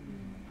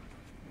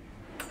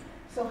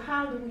 So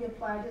how do we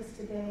apply this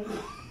today?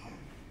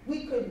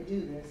 We couldn't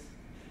do this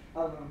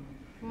alone.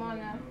 Come on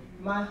now.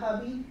 My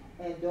hubby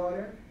and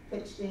daughter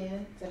pitched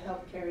in to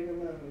help carry the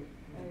load.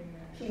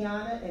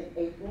 Kiana and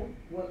April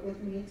went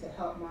with me to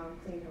help Mom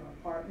clean her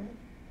apartment.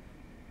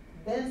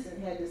 Vincent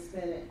had to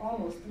spend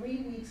almost 3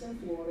 weeks in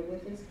Florida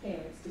with his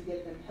parents to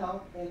get them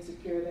help and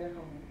secure their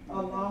home,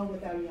 along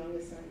with our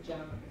youngest son,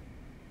 Jonathan.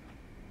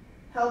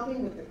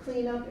 Helping with the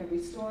cleanup and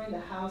restoring the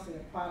house and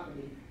the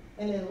property.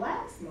 And then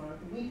last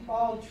month, we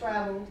all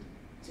traveled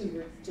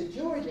to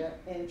Georgia,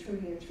 and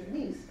Trudy and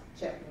Trinice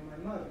checked on my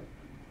mother.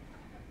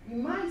 You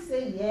might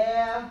say,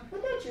 yeah,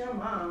 but that's your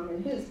mom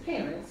and his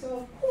parents, so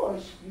of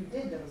course you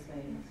did those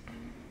things.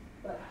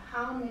 But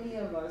how many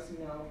of us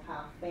know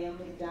how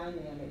family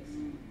dynamics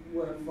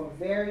were, for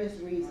various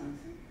reasons,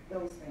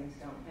 those things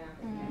don't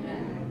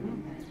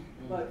happen?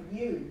 But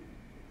you,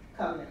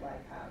 Covenant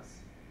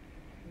LifeHouse,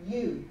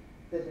 you,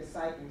 the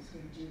disciples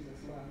whom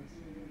Jesus loves,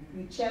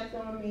 you checked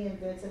on me and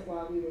Vincent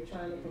while we were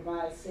trying to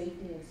provide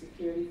safety and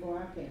security for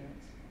our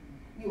parents.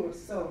 You were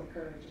so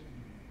encouraging.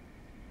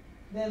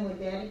 Then when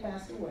Daddy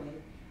passed away,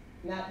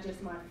 not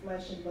just my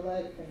flesh and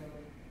blood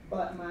family,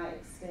 but my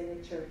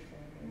extended church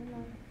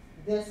family,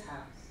 this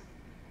house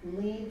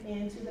leaned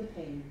into the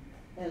pain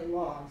and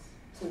loss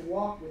to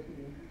walk with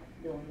me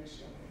during the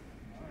struggle.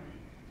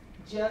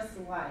 Just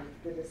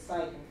like the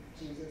disciple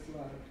Jesus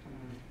loved.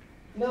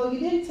 No, you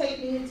didn't take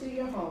me into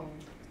your home,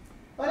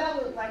 but I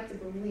would like to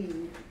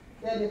believe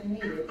that if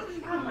needed,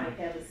 I might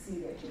have a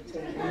seat at your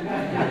table.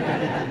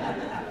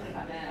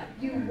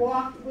 You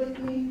walked with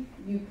me,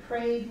 you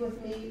prayed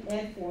with me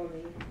and for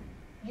me.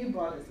 You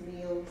brought us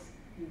meals,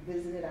 you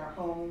visited our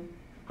home,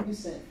 you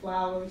sent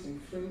flowers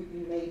and fruit,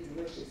 you made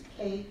delicious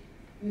cake,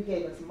 you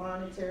gave us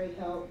monetary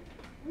help,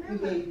 you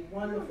gave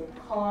wonderful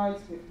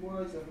cards with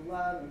words of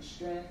love and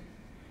strength.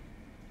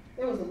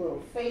 There was a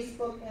little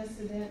Facebook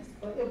incident,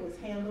 but it was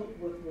handled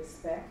with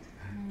respect.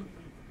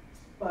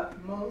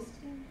 But most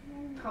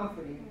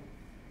comforting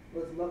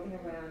was looking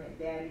around at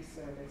Daddy's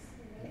service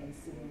and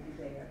seeing you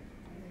there.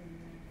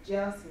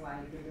 Just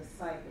like the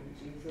disciple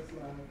Jesus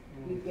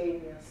loved, you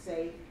gave me a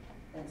safe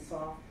and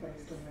soft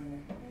place to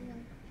land.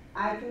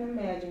 I can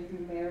imagine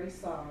through Mary's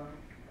sorrow,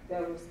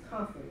 there was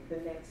comfort the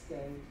next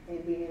day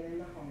in being in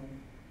the home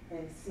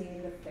and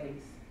seeing the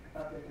face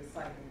of the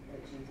disciple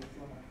that Jesus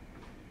loved.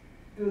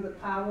 Through the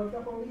power of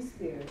the Holy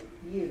Spirit,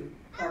 you,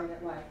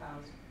 Covenant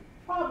LifeHouse,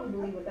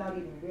 probably without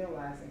even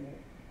realizing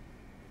it,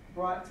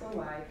 brought to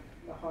life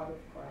the heart of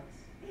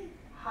Christ.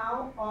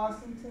 How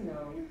awesome to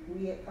know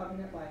we at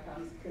Covenant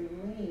LifeHouse can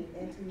lean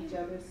into each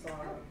other's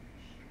sorrow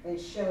and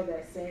show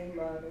that same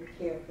love and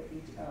care for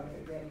each other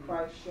that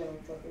Christ showed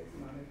for his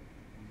mother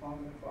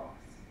on the cross.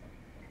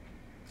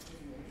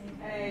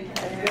 Amen.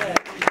 Amen.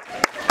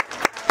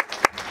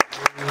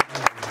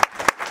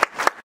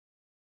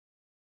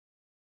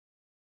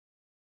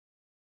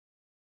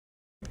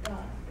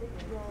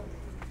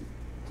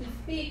 To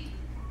speak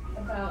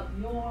about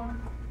your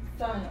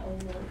Son, O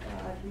Lord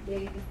God, who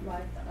gave his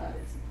life to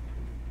us.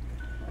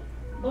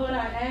 Lord,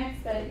 I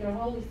ask that your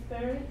Holy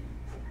Spirit,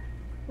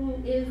 who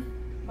is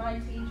my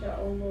teacher,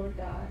 O Lord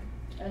God,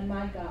 and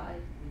my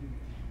guide,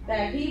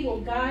 that he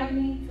will guide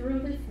me through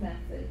this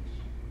message.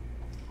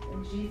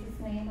 In Jesus'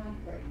 name I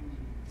pray.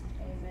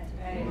 Amen.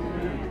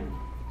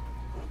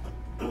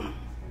 Amen.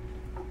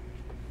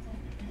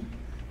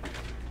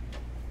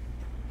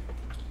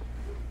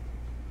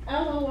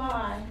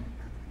 Eloi,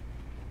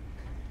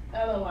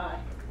 Eloi,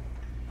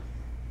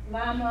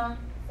 lama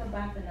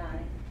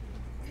sabachthani.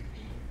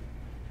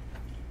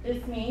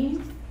 This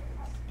means,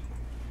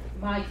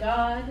 my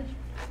God,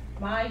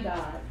 why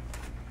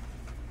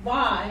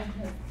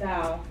hast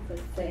thou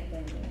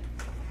forsaken me?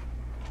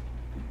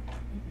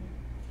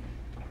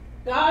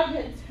 God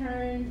had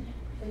turned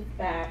his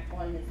back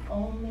on his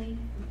only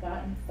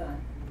begotten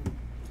Son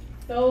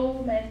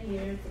so many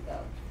years ago.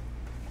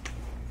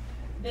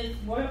 This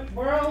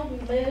world we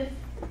live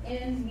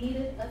in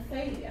needed a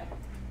Savior.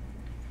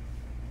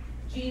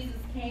 Jesus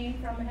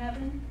came from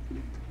heaven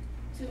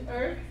to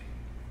earth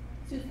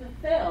to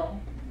fulfill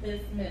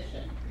this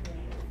mission.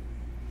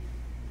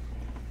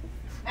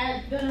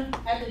 At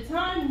the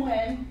time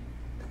when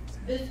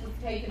this was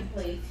taking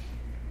place,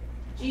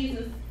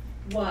 Jesus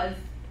was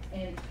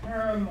in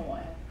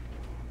turmoil.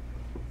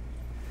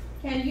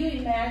 Can you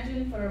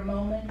imagine for a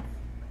moment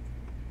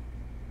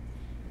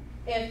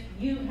if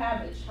you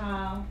have a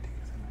child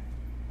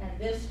and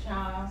this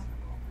child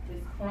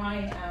is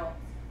crying out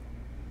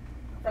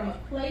from a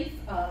place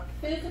of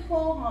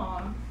physical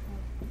harm,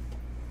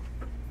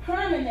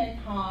 permanent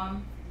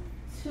harm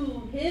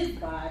to his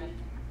body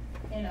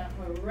in a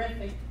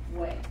horrific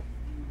way?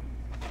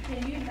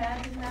 Can you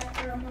imagine that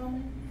for a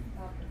moment?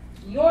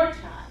 Your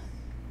child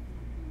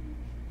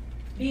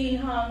being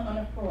hung on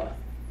a cross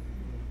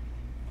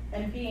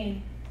and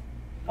being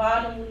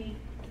bodily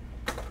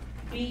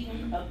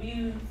beaten,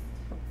 abused,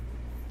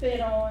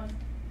 spit on.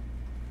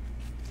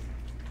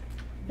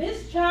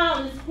 This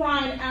child is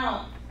crying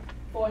out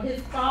for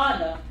his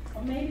father,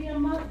 or maybe a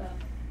mother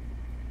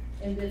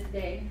in this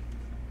day,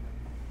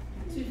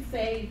 to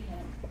save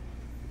him.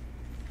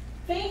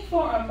 Think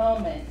for a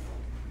moment.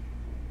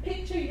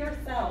 Picture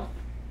yourself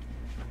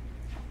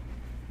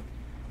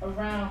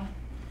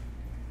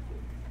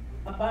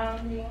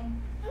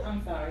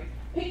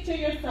picture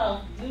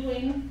yourself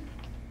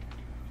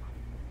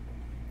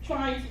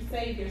trying to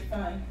save your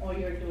son or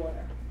your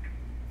daughter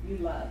you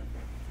love.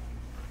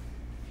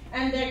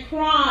 And their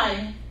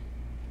cry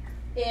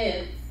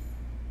is,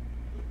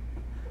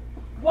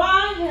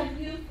 why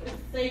have you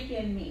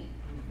forsaken me?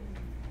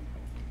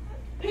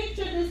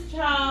 Picture this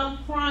child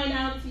crying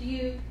out to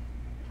you,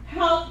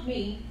 help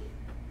me,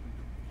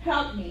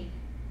 help me.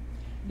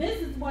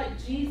 This is what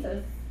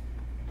Jesus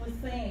was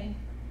saying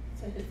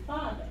to his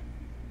father.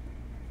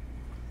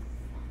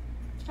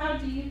 How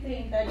do you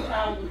think that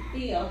child would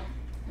feel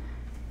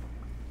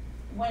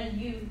when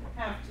you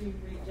have to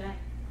reject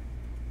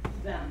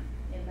them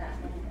in that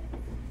moment?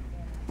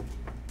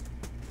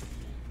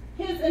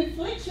 His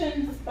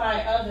inflictions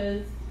by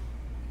others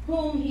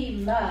whom he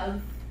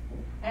loves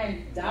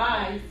and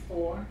dies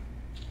for,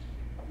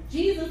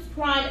 Jesus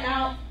cried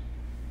out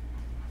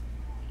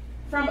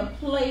from a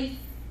place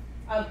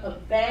of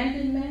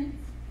abandonment,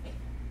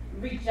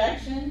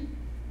 rejection,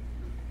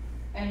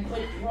 and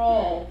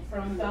withdrawal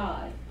from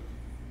God,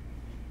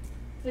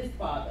 his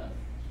Father.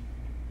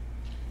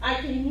 I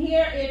can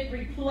hear it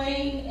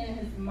replaying in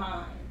his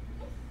mind.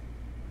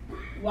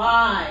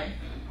 Why?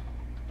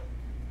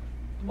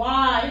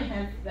 Why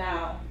hast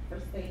thou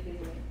forsaken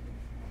me?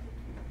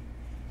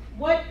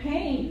 What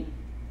pain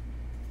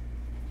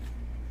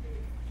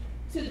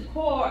to the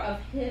core of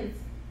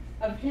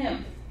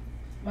him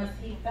must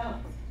he felt.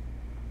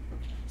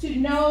 To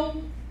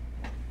know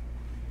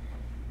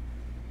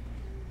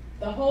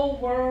the whole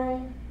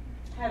world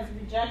has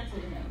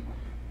rejected him.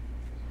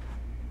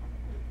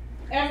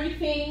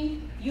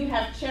 Everything you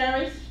have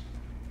cherished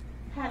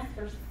has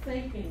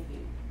forsaken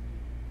you.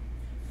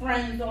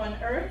 Friends on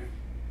earth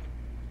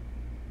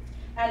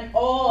and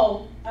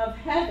all of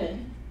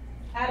heaven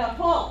at a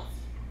halt,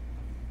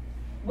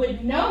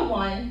 with no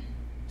one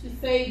to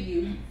save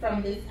you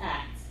from this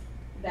act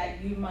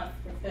that you must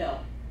fulfill.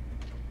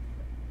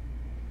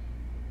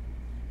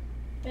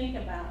 Think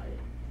about it.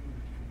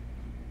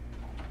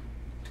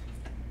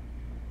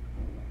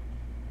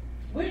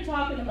 We're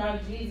talking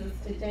about Jesus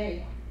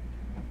today,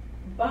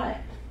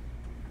 but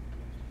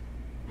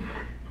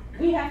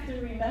we have to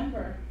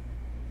remember,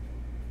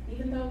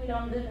 even though we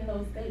don't live in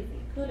those days,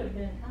 it could have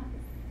been us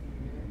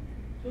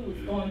who was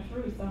going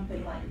through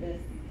something like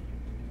this.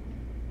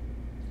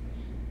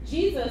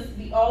 Jesus,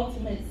 the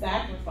ultimate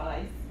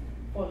sacrifice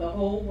for the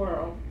whole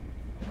world.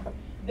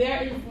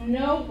 There is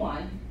no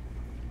one,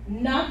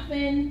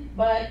 nothing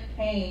but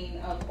pain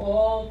of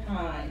all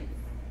kinds,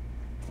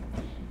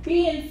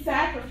 being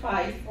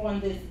sacrificed on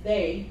this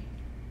day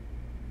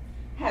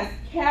has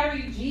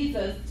carried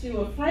Jesus to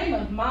a frame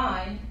of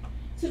mind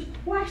to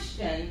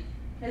question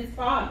his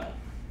Father.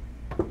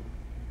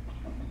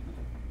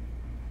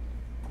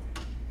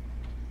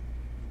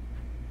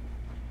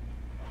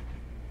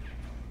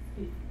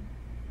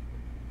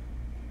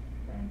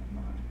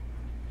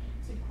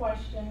 To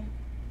question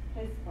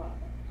his Father.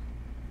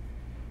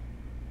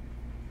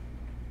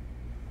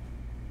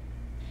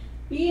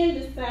 Being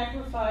the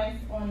sacrifice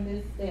on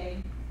this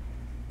day,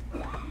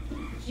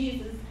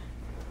 Jesus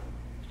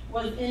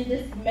was in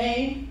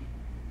dismay.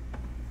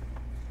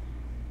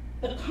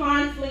 The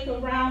conflict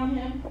around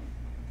him.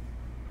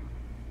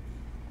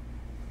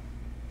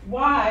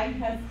 Why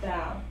hast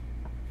thou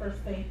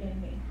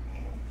forsaken me?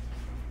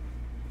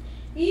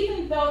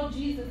 Even though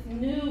Jesus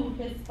knew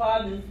his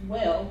Father's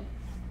will,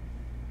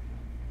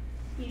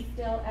 he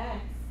still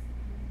asks,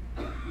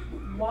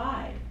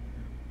 why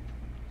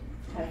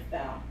hast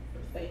thou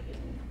forsaken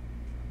me?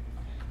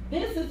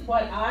 This is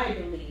what I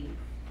believe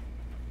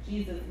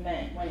Jesus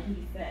meant when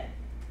he said,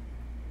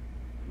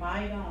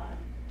 my God,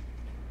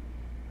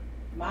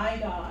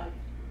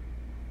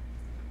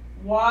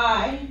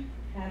 why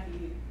have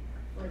you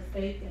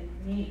forsaken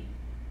me?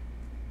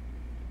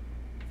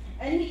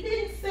 And he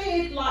didn't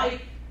say it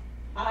like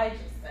I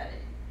just said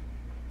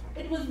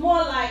it. It was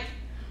more like,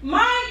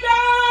 my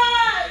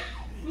God,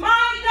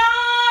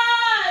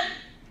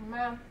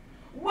 Amen.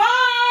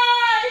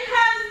 Why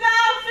hast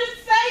thou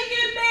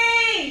forsaken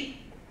me?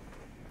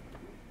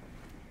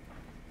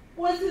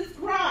 Was his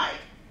cry.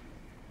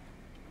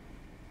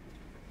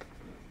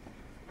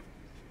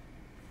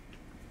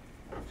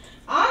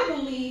 I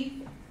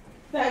believe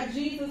that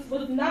Jesus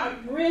was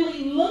not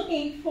really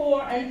looking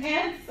for an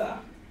answer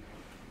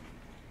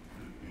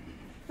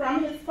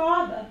from his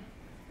Father.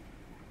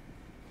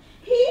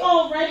 He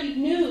already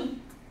knew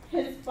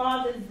his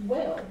Father's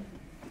will.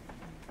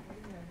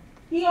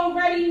 He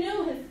already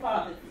knew his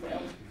Father's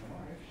will.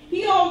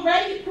 He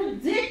already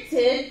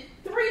predicted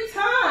 3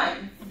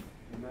 times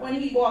when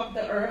he walked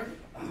the earth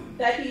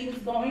that he was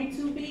going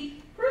to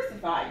be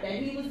crucified, that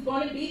he was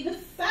going to be the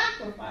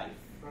sacrifice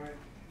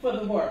for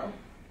the world.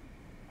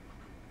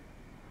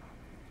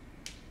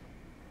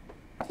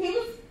 He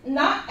was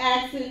not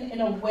asking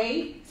in a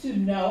way to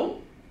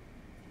know,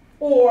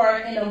 or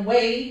in a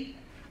way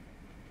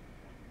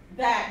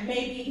that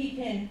maybe he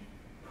can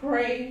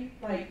pray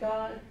like,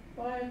 God,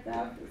 why hast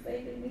thou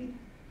forsaken me?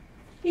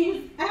 He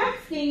was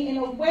asking in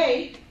a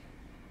way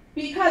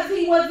because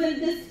he was in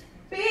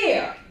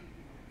despair.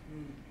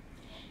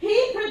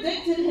 He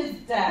predicted his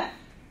death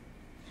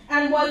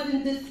and was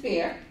in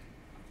despair.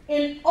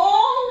 In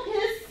all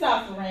his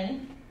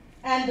suffering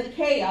and the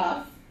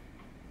chaos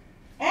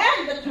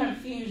and the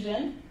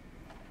confusion,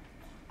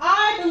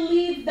 I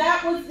believe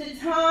that was the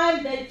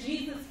time that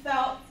Jesus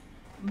felt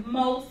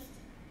most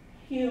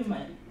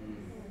human.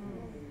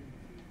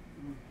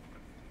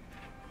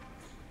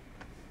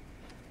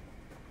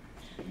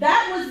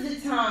 That was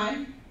the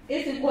time,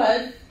 if it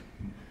was,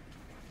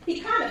 he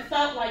kind of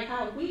felt like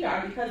how we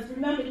are, because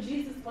remember,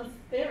 Jesus was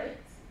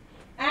spirit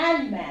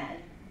and man.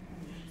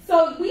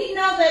 So we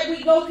know that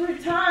we go through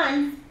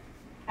times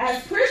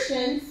as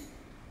Christians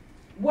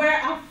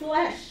where our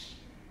flesh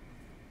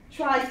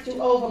tries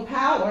to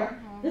overpower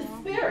the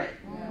spirit.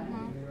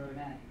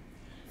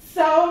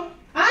 So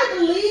I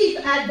believe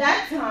at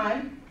that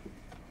time,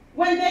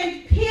 when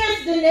they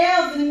pierced the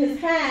nails in his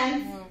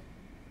hands,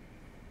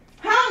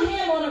 hung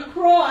him on a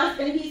cross,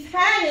 and he's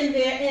hanging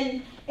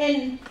there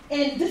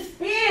in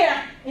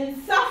despair,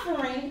 in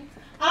suffering,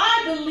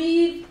 I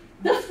believe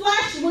the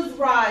flesh was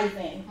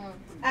rising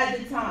at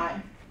the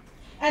time.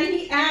 And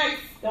he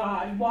asked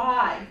God,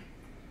 why?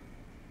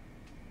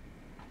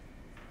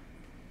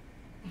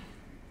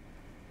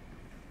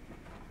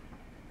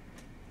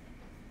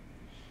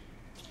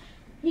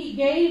 He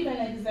gave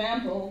an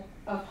example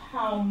of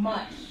how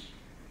much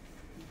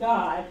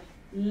God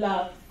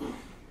loves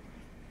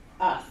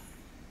us,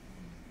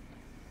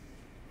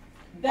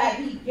 that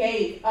he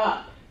gave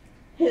up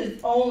his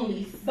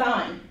only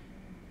son.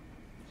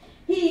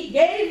 He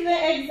gave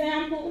the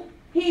example.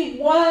 He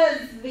was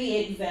the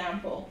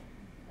example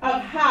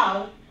of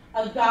how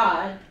a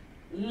God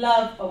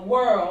loved a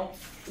world,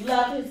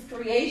 loved his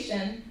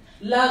creation,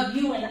 loved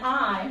you and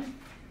I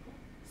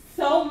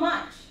so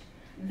much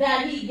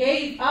that he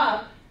gave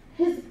up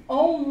his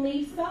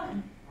only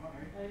son.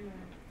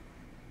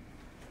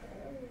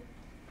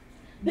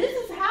 This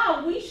is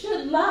how we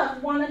should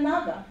love one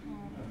another.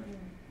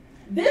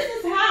 This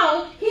is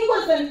how he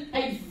was an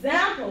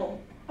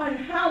example on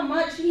how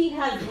much he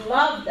has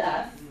loved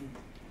us,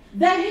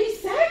 that he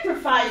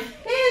sacrificed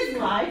his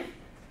life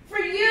for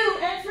you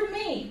and for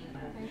me.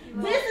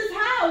 This is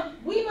how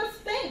we must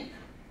think.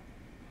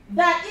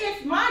 That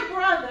if my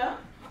brother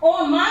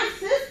or my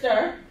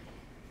sister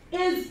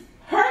is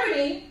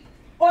hurting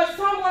or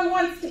someone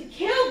wants to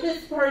kill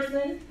this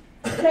person,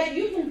 that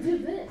you can do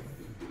this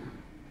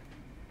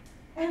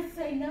and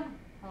say no.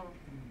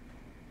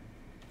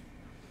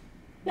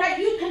 That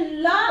you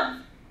can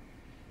love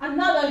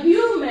another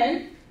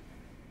human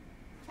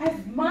as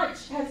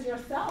much as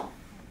yourself.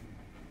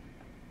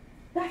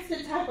 That's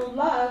the type of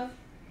love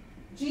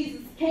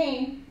Jesus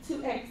came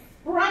to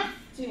express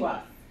to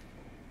us.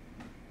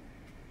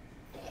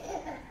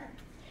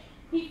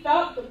 He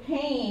felt the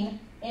pain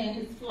in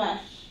his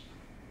flesh,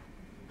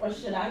 or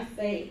should I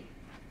say,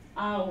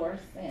 our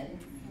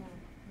sins.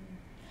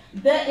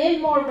 The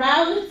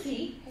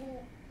immorality,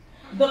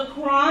 the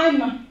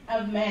crime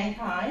of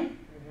mankind,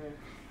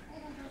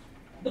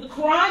 the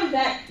crime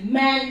that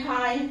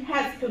mankind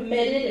has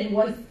committed and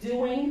was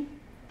doing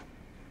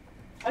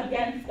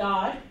against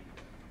God,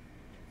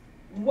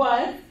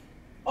 was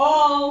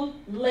all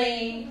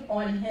laying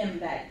on him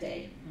that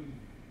day.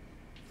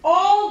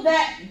 All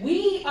that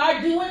we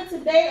are doing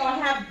today or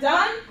have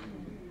done,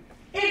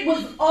 it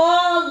was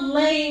all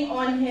laying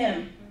on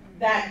him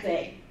that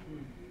day.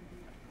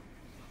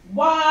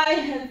 Why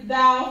hast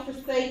thou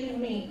forsaken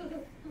me?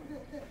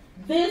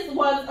 This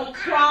was a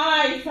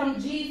cry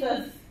from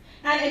Jesus,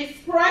 an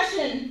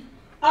expression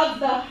of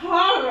the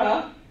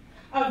horror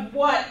of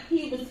what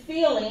he was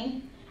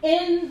feeling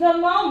in the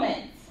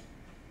moment.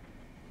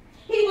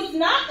 He was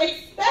not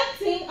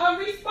expecting a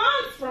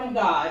response from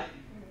God.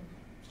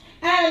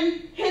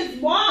 And his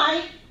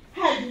wife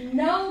had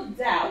no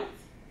doubt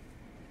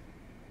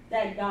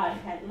that God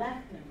had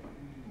left him.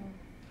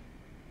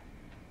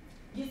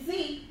 You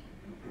see,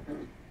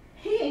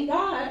 he and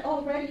God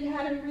already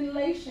had a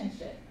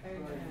relationship.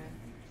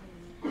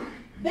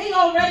 They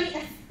already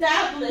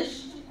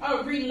established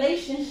a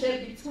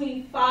relationship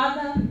between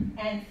father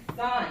and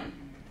son.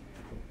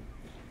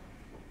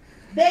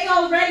 They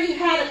already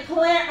had a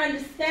clear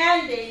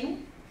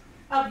understanding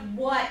of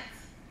what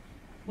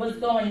was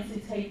going to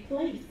take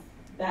place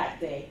that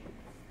day.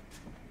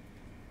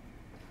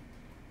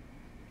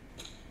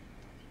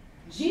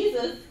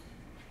 Jesus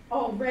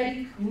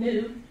already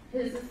knew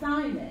his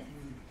assignment.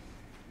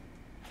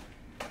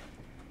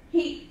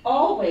 He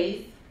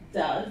always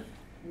does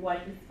what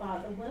his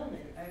Father will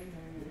is.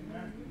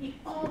 He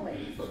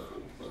always.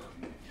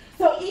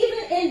 So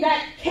even in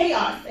that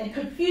chaos and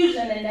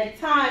confusion and that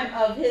time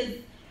of his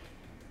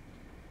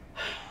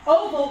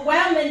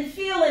overwhelming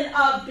feeling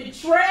of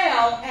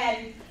betrayal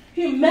and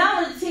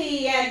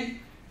humility and,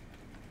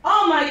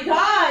 oh my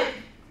God,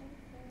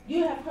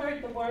 you have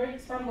heard the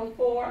words from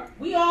before.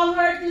 We all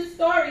heard this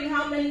story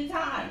how many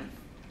times?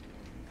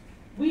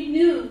 We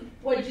knew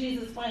what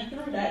Jesus went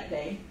through that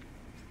day.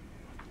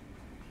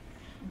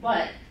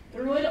 But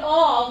through it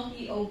all,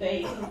 he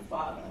obeyed his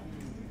Father.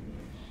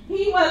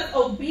 He was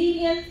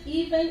obedient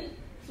even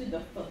to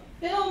the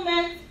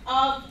fulfillment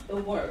of the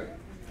Word.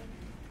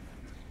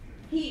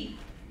 He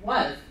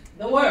was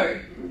the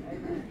Word.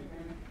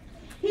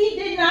 He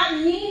did not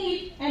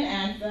need an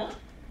answer.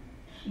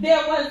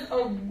 There was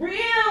a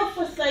real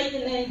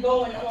forsakening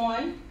going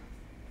on.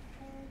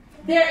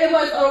 It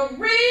was a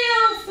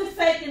real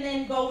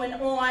forsakening going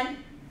on.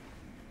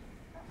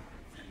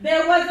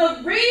 There was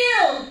a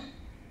real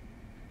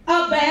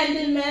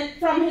abandonment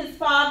from his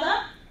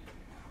father.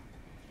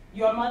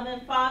 Your mother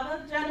and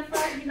father,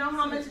 Jennifer, you know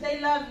how much they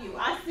love you.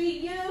 I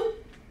see you,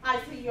 I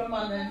see your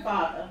mother and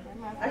father.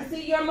 I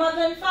see your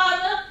mother and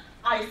father,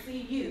 I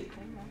see you.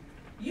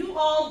 You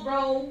all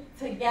roll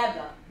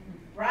together,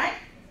 right?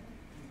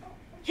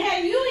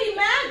 Can you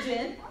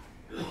imagine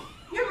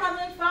your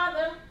mother and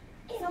father,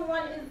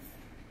 someone is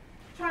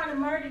trying to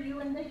murder you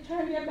and they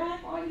turn their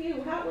back on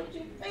you? How would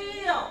you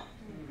feel?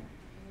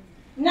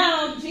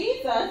 Now,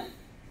 Jesus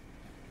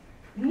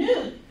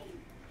knew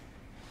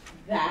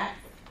that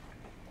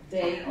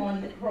day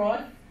on the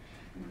cross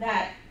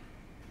that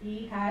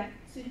he had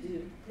to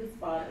do his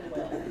Father's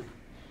will.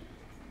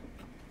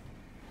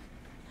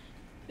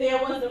 There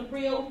was a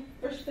real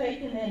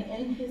forsakening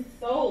in his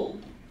soul.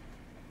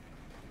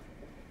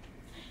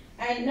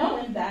 And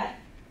knowing that,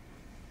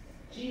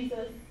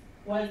 Jesus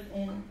was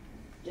in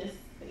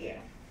despair.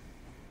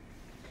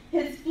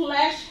 His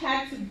flesh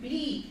had to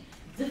be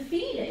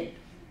defeated.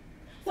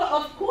 So,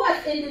 of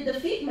course, in the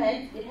defeat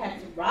meant it had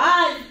to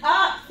rise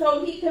up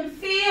so he can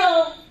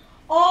feel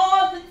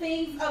all the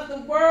things of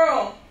the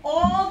world,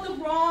 all the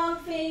wrong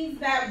things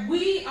that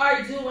we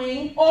are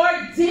doing or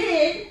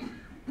did.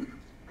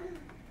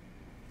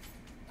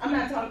 I'm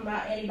not talking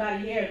about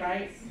anybody here,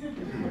 right?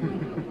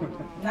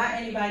 Not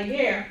anybody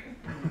here.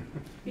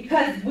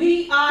 Because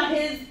we are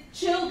his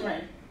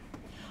children.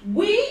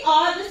 We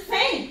are the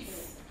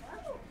saints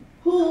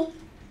who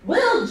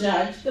will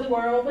judge the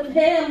world with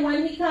him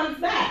when he comes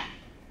back.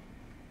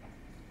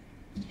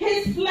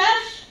 His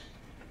flesh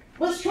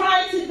was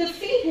trying to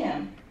defeat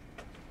him.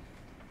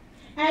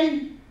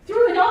 And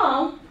through it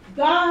all,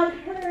 God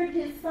heard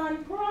his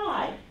son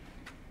cry.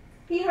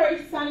 He heard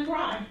his son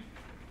cry.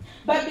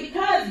 But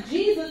because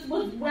Jesus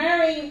was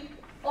wearing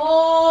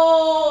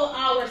all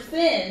our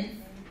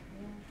sins,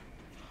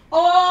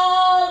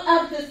 all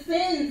of the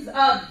sins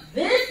of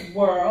this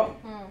world,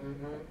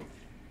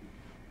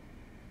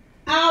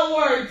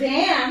 our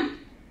dam,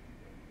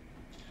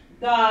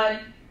 God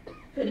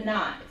could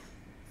not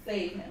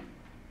save him.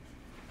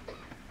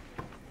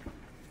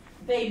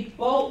 They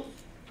both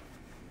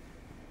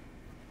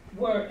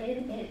were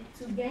in it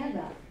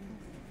together.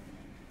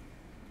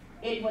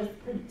 It was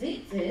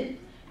predicted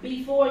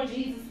before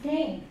Jesus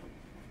came.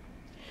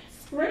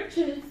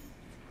 Scriptures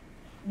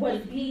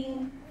was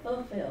being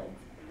fulfilled.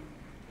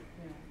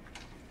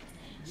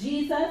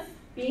 Jesus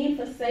being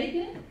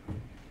forsaken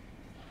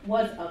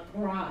was a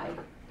cry.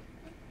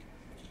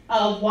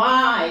 A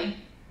why.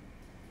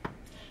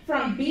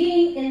 From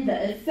being in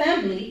the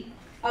assembly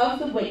of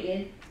the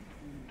wicked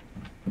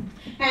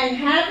and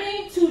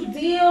having to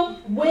deal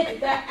with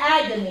the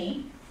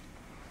agony,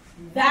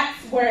 that's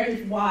where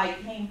his why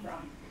came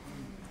from.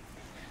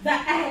 The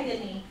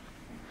agony,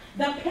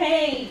 the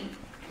pain.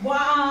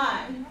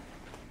 Why?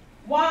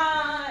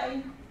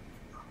 Why?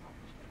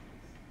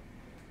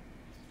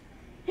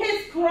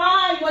 His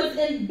cry was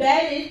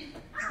embedded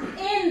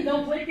in the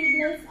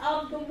wickedness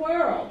of the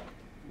world.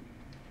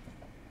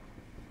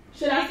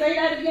 Should I say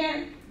that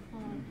again?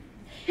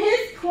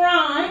 His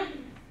cry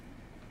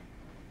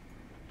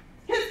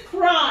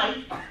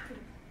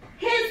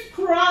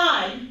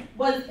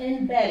was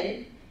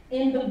embedded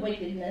in the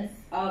wickedness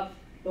of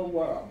the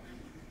world.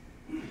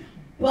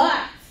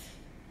 But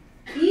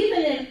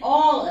even in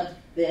all of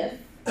this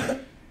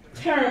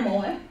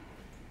turmoil,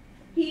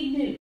 he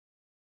knew.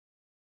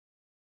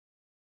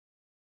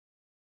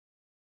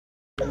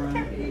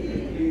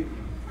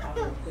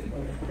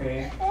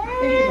 Prayer.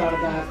 Thank you, Father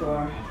God,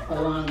 for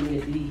allowing me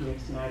to be here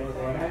tonight, oh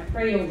Lord. I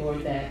pray, oh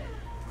Lord, that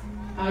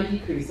I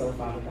decrease, oh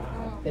Father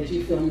God, that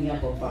you fill me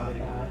up, oh Father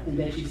God, and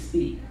that you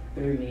speak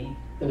through me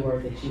the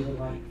word that you would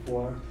like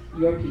for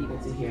your people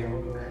to hear, oh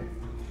Lord.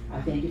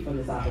 I thank you for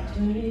this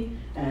opportunity,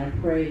 and I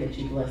pray that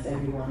you bless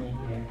everyone in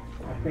here.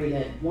 I pray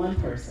that one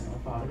person, oh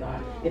Father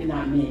God, if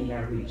not many,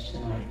 are reached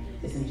tonight.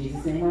 It's in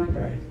Jesus' name I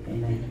pray.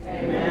 Amen.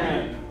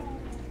 Amen.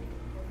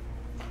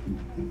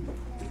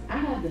 I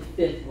have the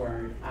fifth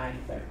word, I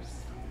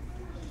thirst.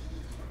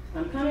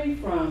 I'm coming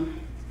from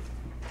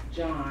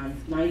John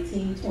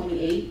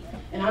 19:28,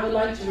 and I would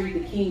like to read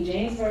the King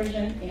James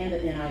Version and the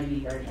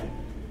NIV Version.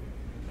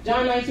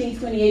 John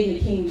 19:28 in the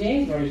King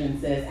James Version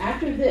says,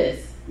 "After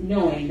this,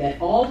 knowing that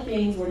all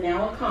things were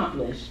now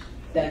accomplished,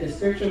 that the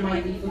scripture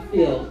might be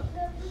fulfilled,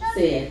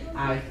 said,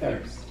 I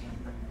thirst."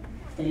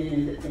 And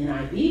in the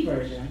NIV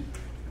Version,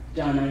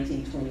 John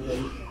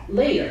 19:28,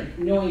 "Later,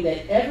 knowing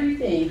that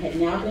everything had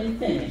now been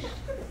finished,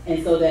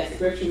 and so that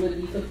scripture would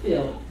be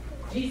fulfilled,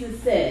 Jesus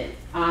said,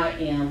 I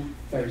am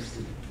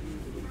thirsty."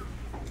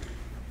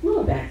 A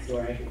little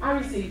backstory. I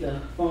received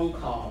a phone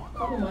call a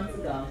couple months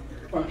ago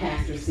from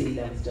Pastor C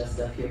that was just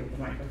up here with the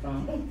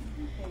microphone.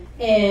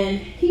 And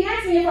he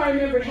asked me if I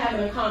remembered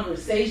having a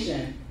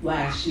conversation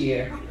last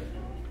year.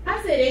 I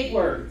said 8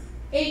 words.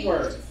 8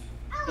 words.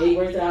 8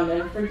 words that I'll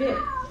never forget.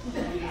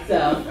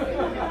 So,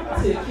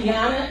 to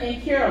Kiana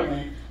and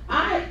Carolyn,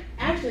 I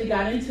actually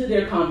got into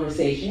their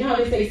conversation. You know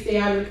how they say stay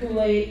out of the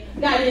Kool-Aid?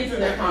 Got into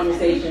their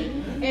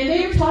conversation. And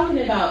they were talking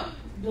about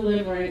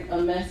delivering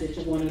a message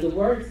of one of the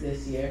words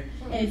this year.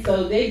 And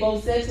so they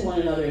both said to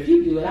one another, if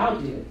you do it, I'll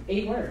do it.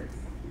 8 words.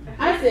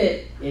 I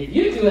said, if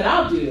you do it,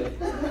 I'll do it.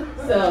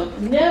 So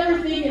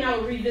never thinking I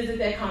would revisit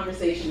that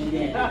conversation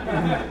again.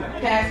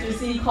 Pastor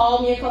C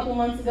called me a couple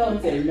months ago and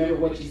said, remember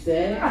what you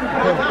said?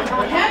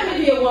 Happen to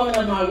be a woman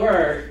of my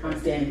word, I'm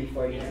standing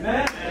before you.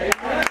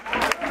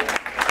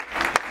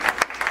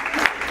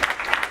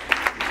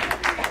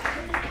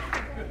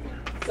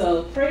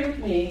 So pray with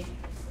me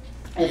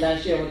as I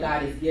share what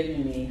God has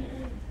given me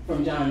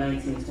from John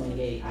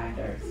 19:28, I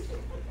thirst.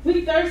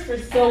 We thirst for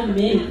so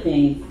many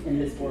things in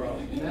this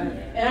world.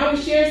 And I will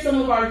share some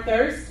of our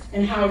thirst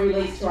and how it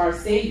relates to our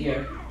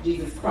Savior,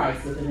 Jesus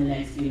Christ, within the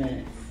next few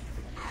minutes.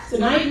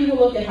 Tonight we will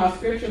look at how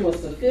Scripture was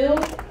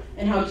fulfilled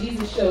and how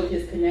Jesus showed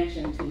his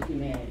connection to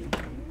humanity.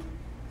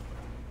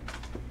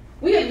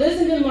 We have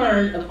listened and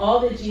learned of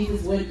all that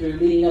Jesus went through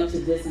leading up to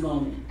this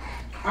moment.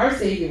 Our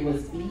Savior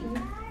was beaten,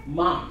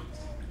 mocked,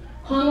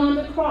 hung on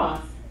the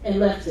cross, and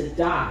left to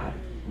die.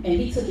 And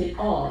he took it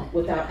all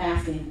without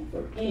asking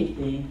for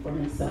anything for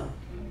himself.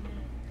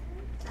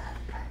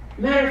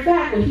 Matter of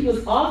fact, when he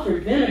was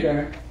offered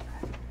vinegar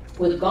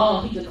with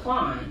gall, he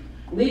declined,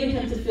 leaving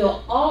him to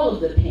feel all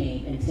of the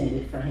pain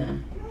intended for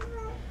him.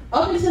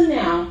 Up until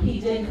now, he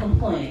didn't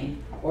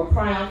complain or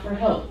cry out for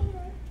help.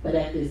 But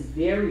at this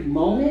very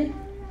moment,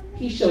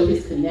 he showed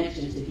his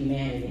connection to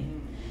humanity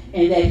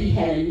and that he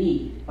had a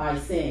need by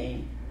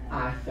saying,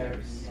 "I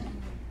thirst."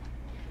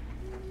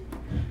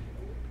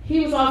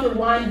 He was offered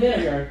wine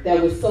vinegar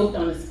that was soaked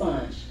on a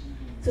sponge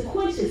to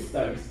quench his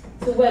thirst,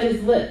 to wet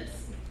his lips.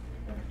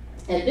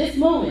 At this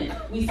moment,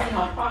 we see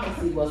how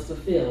prophecy was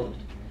fulfilled.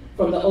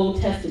 From the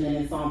Old Testament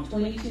in Psalm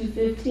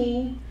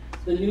 22:15,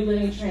 the New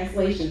Living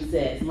Translation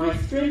says, "My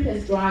strength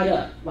has dried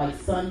up like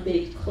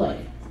sun-baked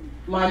clay.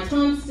 My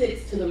tongue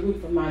sticks to the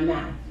roof of my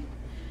mouth.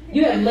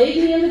 You have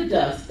laid me in the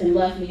dust and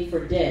left me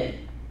for dead."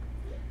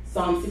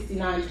 Psalm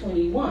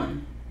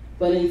 69:21,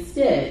 "But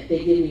instead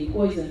they give me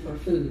poison for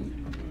food.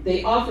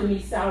 They offer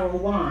me sour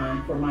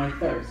wine for my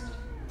thirst."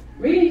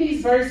 Reading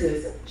these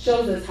verses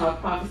shows us how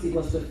prophecy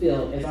was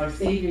fulfilled, as our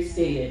Savior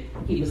stated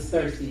he was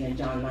thirsty in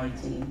John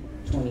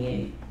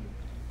 19:28.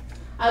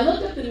 I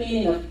looked up the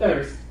meaning of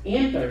thirst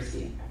and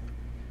thirsty.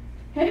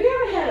 Have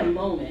you ever had a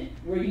moment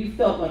where you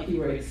felt like you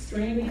were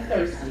extremely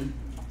thirsty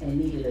and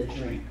needed a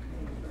drink?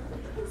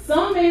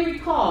 Some may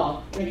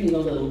recall drinking a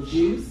little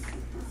juice,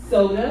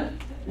 soda,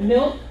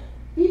 milk,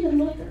 even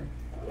liquor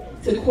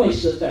to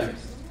quench the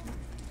thirst.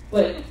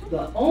 But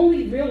the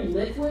only real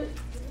liquid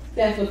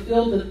that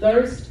fulfilled the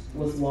thirst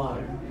was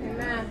water.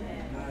 Amen.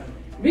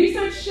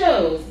 Research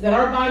shows that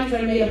our bodies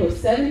are made up of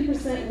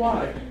 70%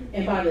 water,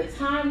 and by the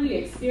time we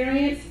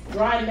experience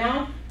dry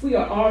mouth, we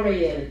are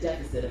already at a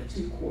deficit of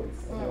 2 quarts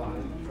of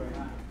water,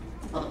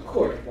 a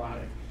quart of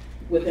water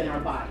within our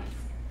bodies.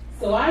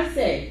 So I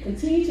say,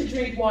 continue to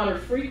drink water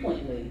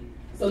frequently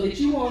so that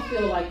you won't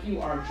feel like you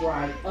are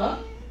dried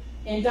up,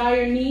 in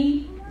dire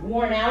need,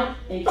 worn out,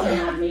 and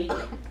cannot make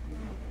it.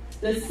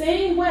 The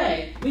same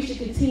way, we should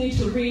continue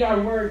to read our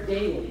word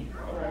daily,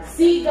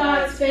 seek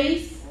God's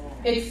face,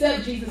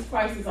 accept Jesus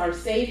Christ as our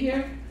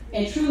Savior,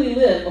 and truly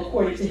live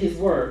according to his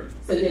word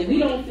so that we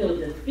don't feel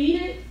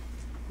defeated,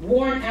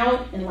 worn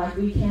out, and like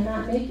we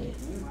cannot make it.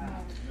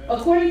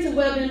 According to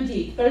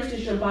WebMD, thirst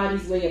is your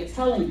body's way of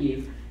telling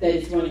you that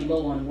it's running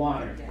low on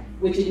water,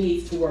 which it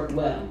needs to work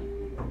well.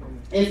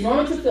 It's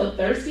normal to feel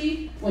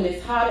thirsty when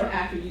it's hot or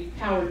after you've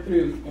powered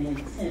through an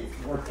intense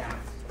workout.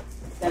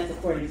 That's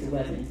according to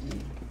WebMD.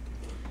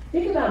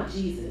 Think about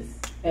Jesus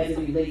as it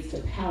relates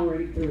to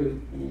powering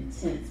through an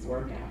intense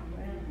workout.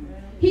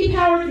 He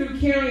powered through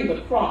carrying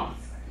the cross,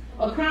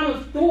 a crown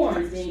of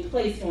thorns being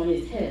placed on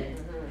his head,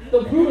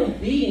 the brutal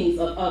beatings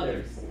of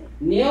others,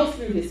 nails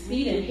through his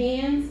feet and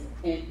hands,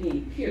 and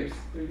being pierced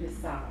through his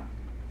side.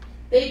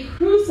 They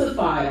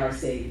crucified our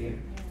Savior,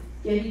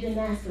 yet he didn't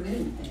ask for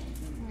anything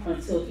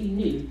until he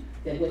knew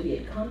that what he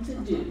had come to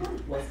do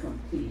was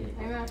completed.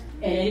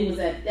 And it was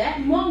at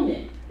that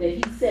moment that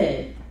he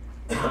said,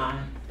 "I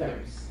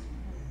thirst."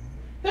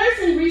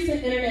 Thirst in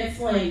recent internet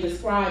slang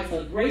describes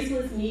a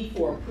graceless need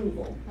for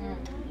approval,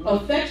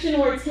 affection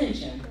or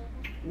attention,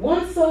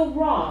 one so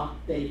raw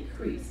that it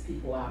creeps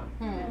people out.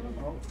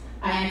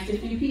 I asked a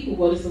few people,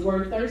 what does the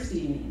word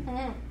thirsty mean?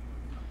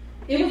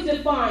 It was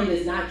defined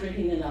as not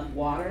drinking enough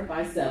water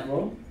by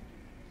several.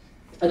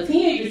 A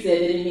teenager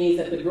said that it means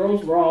that the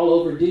girls were all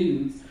over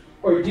dudes,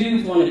 or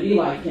dudes want to be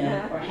like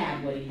him or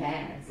have what he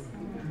has.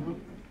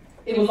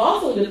 It was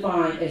also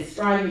defined as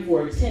striving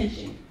for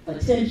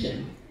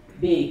attention,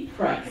 being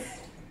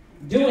pressed,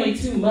 doing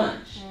too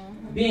much,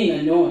 being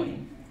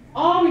annoying,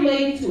 all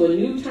relating to a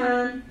new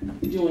term,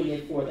 doing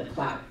it for the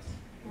clout.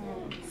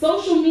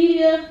 Social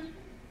media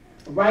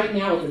right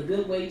now is a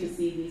good way to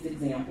see these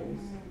examples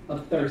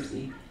of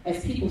thirsty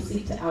as people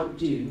seek to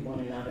outdo one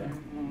another.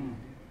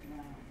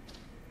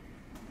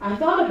 I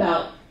thought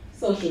about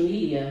social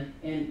media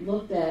and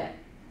looked at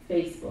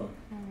Facebook,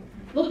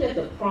 looked at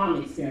the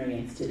prom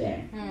experience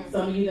today.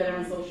 Some of you that are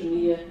on social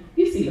media,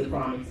 you see the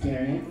prom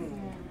experience.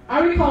 I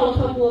recall a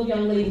couple of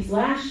young ladies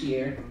last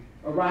year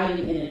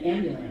arriving in an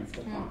ambulance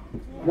for prom.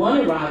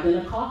 One arrived in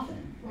a coffin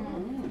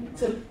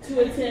to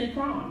attend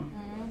prom.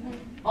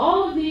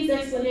 All of these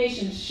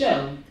explanations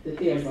show that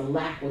there's a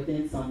lack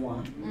within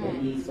someone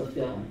that needs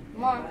fulfilling.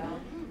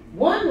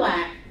 One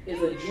lack is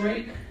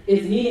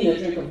needing a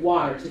drink of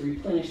water to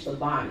replenish the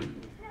body,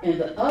 and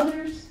the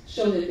others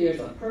show that there's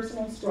a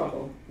personal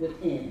struggle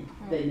within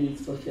that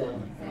needs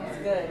fulfilling. That's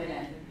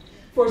good.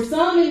 For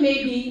some, it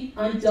may be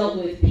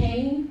undealt with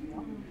pain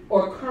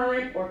or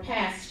current or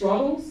past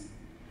struggles.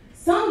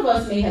 Some of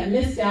us may have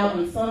missed out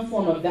on some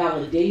form of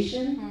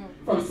validation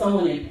from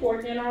someone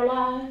important in our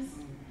lives,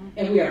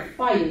 and we are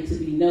fighting to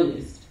be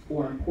noticed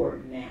or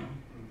important now.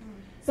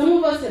 Some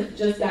of us have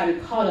just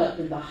gotten caught up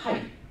in the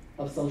hype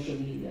of social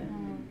media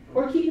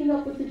or keeping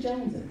up with the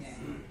Joneses.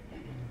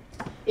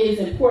 It is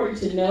important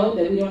to know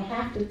that we don't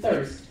have to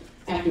thirst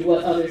after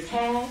what others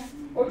have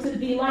or to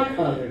be like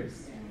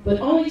others, but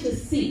only to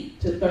seek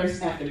to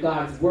thirst after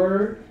God's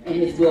word and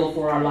his will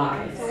for our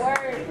lives.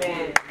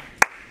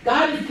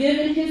 God has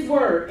given his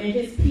word and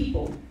his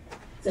people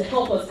to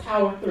help us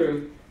power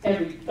through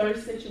every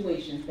thirst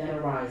situation that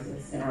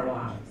arises in our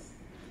lives.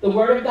 The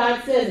Word of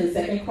God says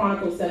in 2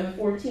 Chronicles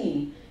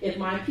 7:14, if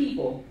my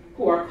people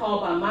who are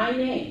called by my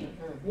name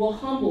will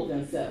humble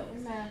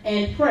themselves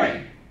and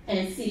pray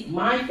and seek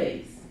my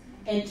face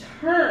and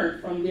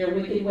turn from their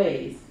wicked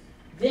ways,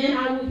 then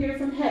I will hear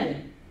from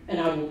heaven and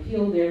I will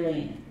heal their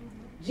land.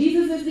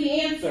 Jesus is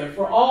the answer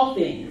for all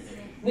things.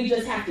 We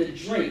just have to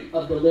drink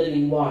of the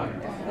living water.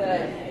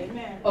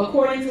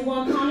 According to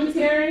one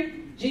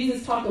commentary,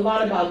 Jesus talked a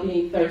lot about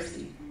being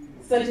thirsty,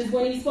 such as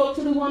when he spoke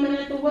to the woman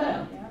at the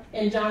well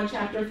in John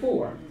chapter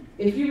 4.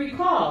 If you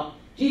recall,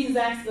 Jesus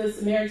asked the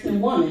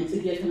Samaritan woman to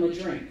give him a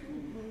drink.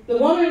 The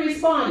woman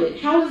responded,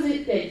 how is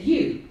it that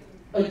you,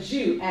 a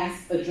Jew,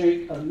 ask a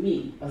drink of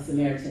me, a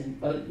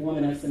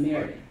woman of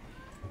Samaria?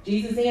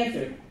 Jesus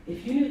answered,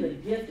 if you knew the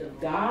gift of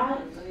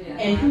God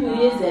and who it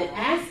is that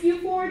asks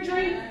you for a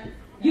drink,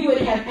 you would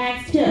have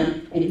asked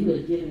him, and he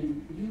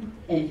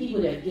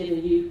would have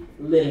given you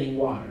living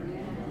water.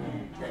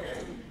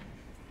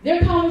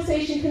 Their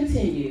conversation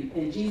continued,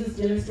 and Jesus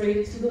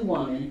demonstrated to the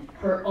woman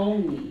her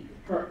own need,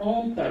 her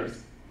own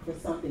thirst for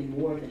something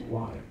more than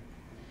water.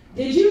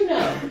 Did you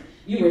know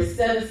you were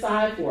set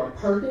aside for a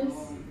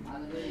purpose,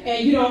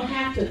 and you don't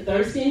have to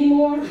thirst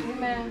anymore?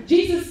 Amen.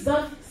 Jesus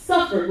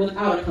suffered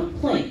without a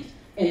complaint,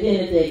 and then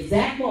at the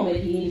exact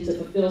moment he needed to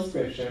fulfill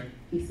Scripture,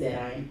 he said,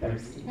 I am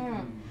thirsty.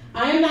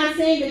 I am not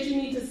saying that you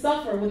need to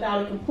suffer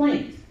without a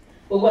complaint,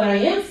 but what I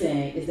am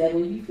saying is that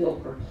when you feel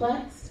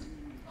perplexed,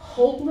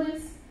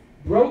 hopeless,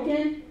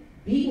 broken,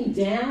 beaten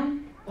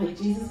down, like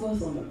Jesus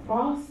was on the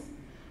cross,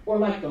 or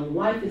like the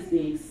life is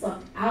being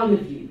sucked out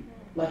of you,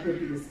 like when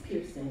he was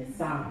pierced in his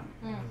side.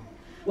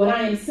 What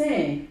I am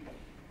saying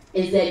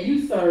is that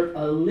you serve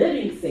a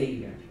living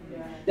Savior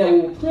that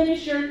will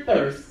replenish your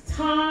thirst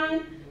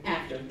time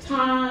after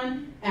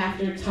time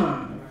after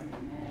time.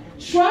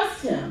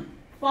 Trust him.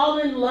 Fall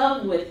in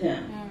love with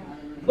him.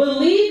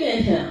 Believe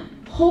in him.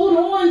 Hold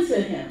on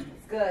to him.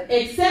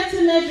 Accept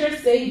him as your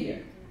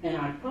Savior. And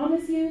I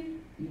promise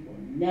you, you will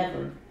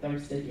never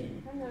thirst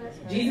again.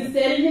 Jesus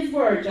said in his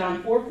word,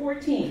 John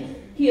 4:14,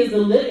 he is the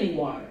living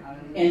water.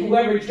 And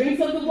whoever drinks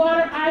of the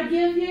water I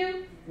give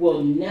you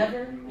will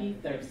never be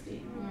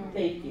thirsty.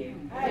 Thank you.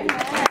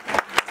 Amen.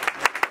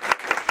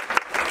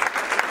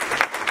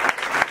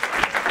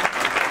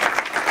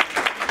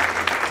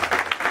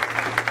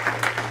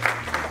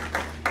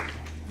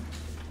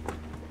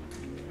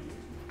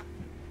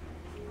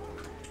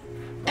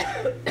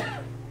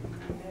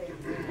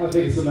 I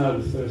think somebody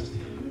was thirsty.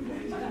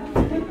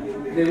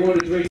 They wanted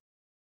to drink.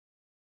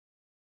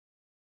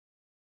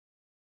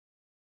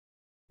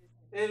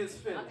 It is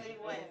finished.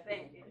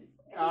 Thank you.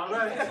 All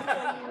right.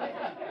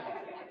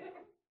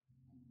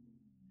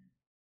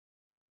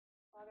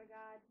 Father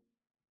God,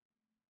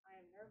 I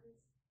am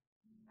nervous.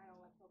 I don't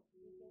like public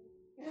speaking.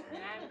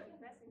 And I'm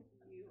confessing to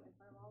you in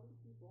front of all these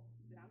people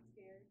that I'm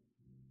scared.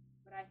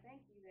 But I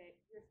thank you that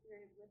your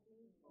Spirit is with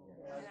me.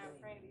 And I'm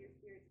praying that your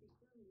Spirit speaks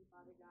through me,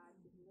 Father God,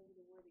 to deliver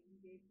the word that you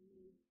gave to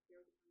me to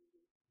share with the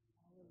congregation.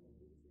 In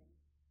Jesus' name.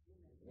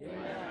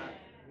 Amen.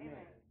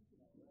 Amen.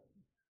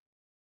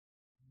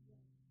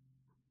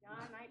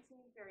 John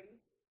 19:30.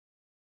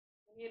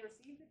 When he had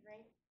received the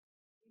drink,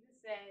 Jesus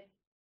said,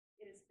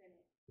 it is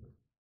finished.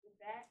 With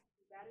that,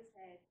 he bowed his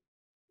head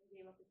and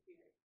gave up his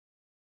spirit.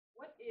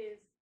 What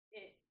is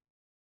it?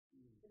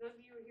 For those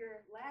of you who were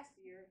here last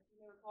year,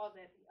 you may recall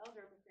that the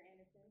elder, Mr.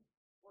 Anderson,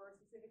 or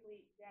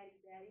specifically Daddy's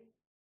daddy,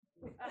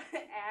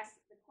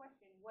 asked the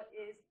question, what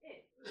is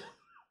it?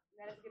 And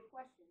that is a good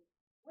question.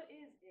 What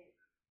is it?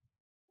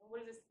 And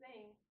what is this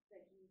thing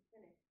that you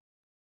finished?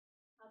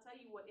 I'll tell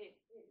you what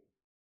it is.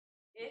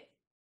 It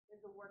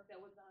is the work that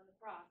was done on the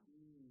cross.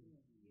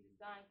 Jesus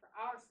dying for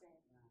our sin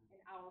in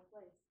our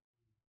place.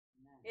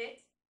 It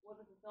was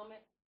the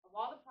fulfillment of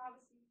all the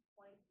prophecies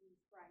pointing to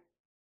Jesus Christ.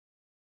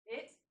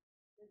 It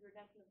is the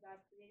redemption of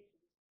God's creation.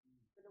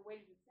 For the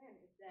wages of sin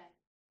is death.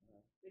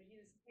 But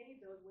Jesus paid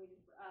those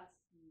wages for us.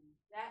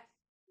 That's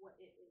what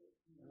it is.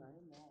 Now,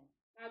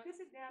 I could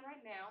sit down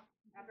right now,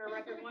 after a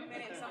record 1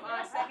 minute and some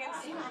odd seconds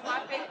from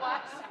my fake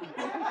watch,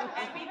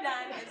 and be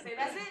done and say,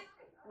 that's it.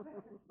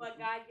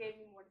 But God gave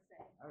me more to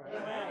say.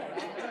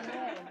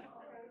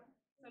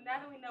 So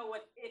now that we know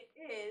what it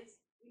is,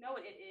 we know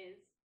what it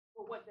is,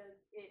 but what does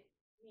it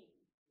mean?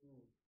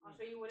 I'll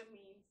show you what it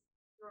means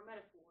through a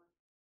metaphor.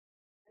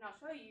 And I'll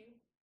show you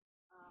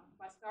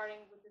by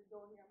starting with this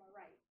door here on my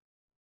right.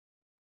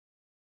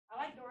 I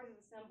like doors as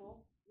a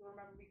symbol. You'll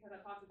remember because I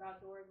talked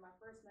about doors in my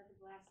first message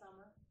last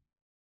summer.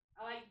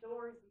 I like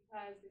doors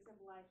because they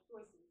symbolize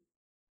choices.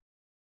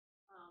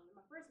 In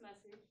my first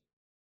message,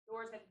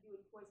 doors have to do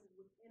with choices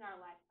within our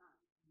lifetime.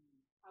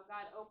 How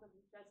God opens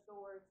and shuts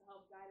doors to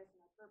help guide us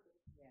in our purpose.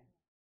 Yeah.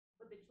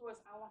 But the choice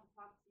I want to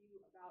talk to you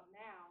about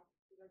now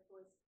is our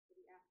choice for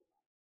the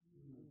afterlife.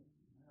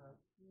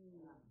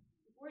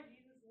 Before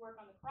Jesus' work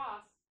on the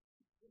cross,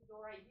 this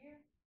door right here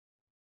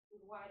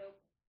was wide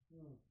open.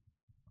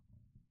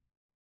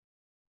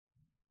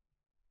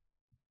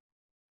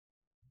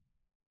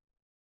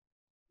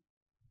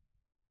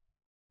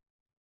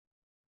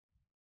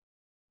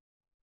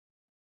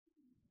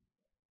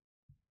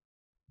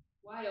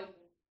 wide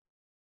open.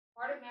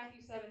 Part of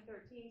Matthew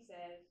 7:13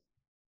 says,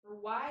 "For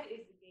wide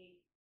is the gate,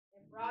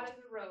 and broad is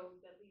the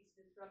road that leads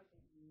to destruction,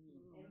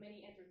 and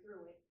many enter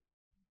through it."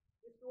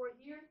 This door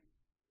here,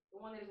 the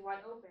one that is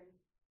wide open,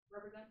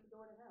 represents the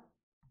door to hell.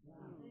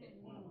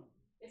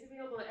 It's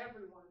available to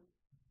everyone.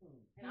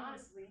 And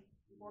honestly,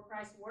 before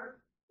Christ's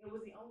work, it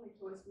was the only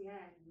choice we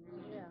had.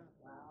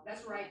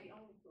 That's right, the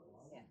only choice.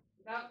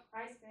 Without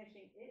Christ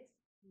finishing it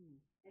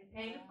and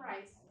paying the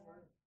price,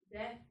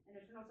 death and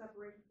eternal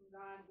separation from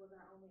God was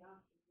our only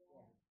option.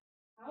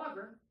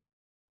 However,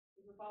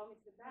 if you follow me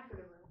to the back of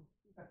the room,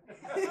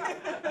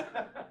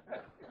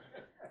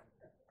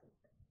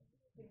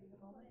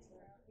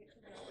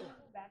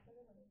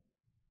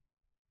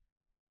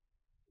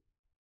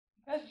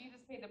 because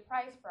Jesus paid the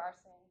price for our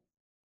sin,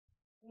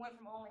 we went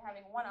from only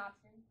having one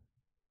option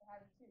to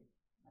having two.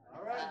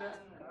 All right, then.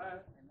 All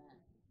right.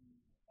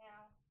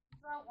 Now, we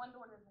saw one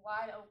door that is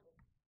wide open.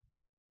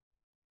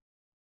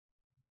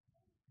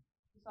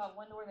 We saw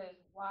one door that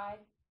is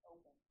wide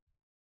open.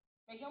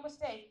 Make no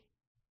mistake,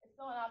 it's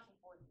still an option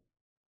for you.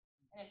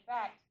 And in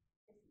fact,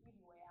 it's the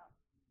easy way out.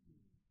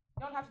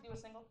 You don't have to do a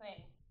single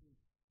thing.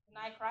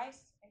 Deny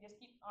Christ and just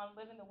keep on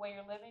living the way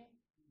you're living.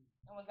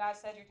 And when God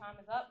says your time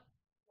is up,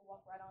 you'll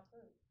walk right on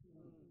through.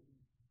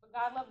 But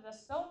God loves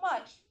us so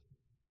much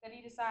that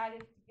he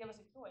decided to give us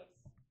a choice,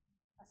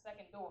 a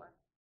second door.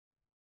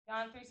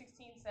 John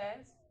 3:16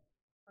 says,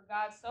 "For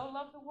God so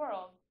loved the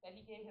world that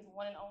he gave his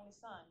one and only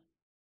Son,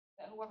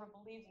 that whoever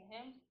believes in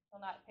him shall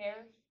not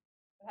perish,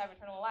 but have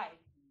eternal life."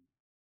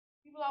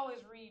 People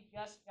always read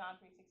just John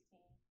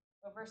 3:16,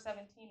 but verse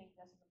 17 is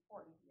just as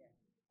important.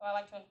 So I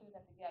like to include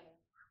them together.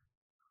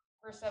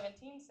 Verse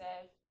 17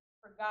 says,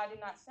 "For God did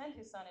not send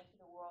his Son into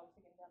the world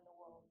to condemn the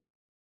world,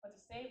 but to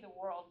save the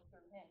world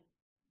through him."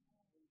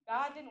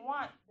 God didn't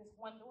want this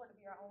one door to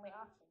be our only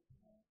option.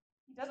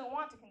 He doesn't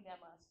want to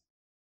condemn us.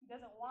 He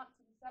doesn't want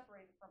to be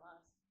separated from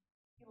us.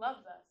 He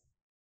loves us.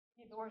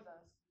 He adores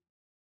us.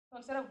 So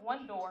instead of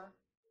one door,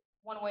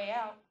 one way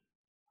out,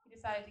 he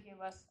decided to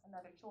give us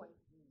another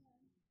choice.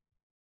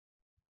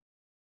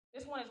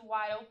 This one is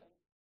wide open.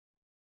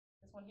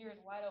 This one here is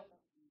wide open.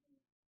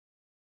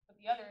 But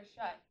the other is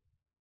shut.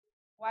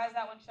 Why is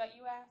that one shut,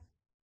 you ask?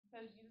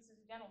 Because Jesus is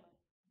a gentleman.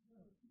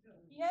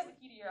 He has the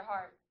key to your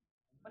heart,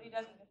 but he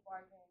doesn't just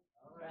barge in.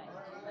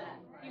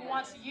 He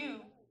wants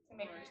you to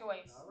make the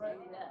choice.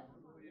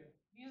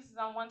 Jesus is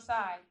on one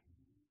side,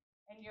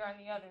 and you're on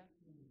the other.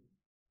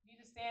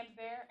 Jesus stands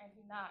there, and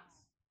he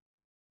knocks.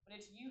 But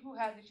it's you who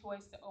has the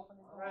choice to open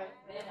the door.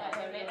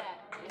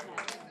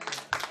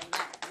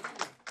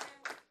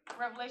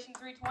 Revelation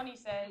 3:20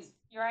 says,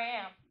 "Here I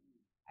am.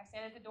 I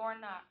stand at the door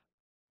and knock.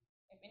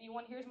 If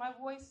anyone hears my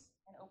voice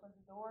and opens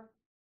the door,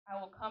 I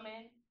will come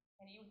in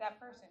and eat with that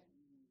person,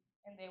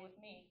 and they with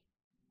me."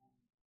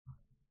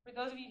 For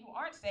those of you who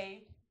aren't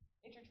saved,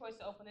 it's your choice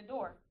to open the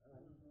door.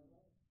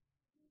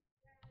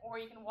 Or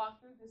you can walk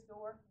through this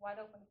door wide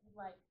open if you'd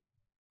like.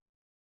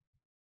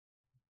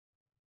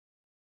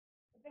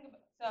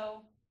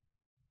 So,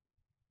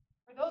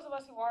 for those of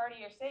us who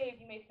already are saved,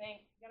 you may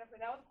think, "Jennifer,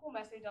 that was a cool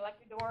message. I like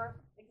your door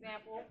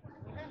example.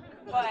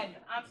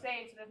 But I'm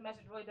saved, so this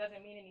message really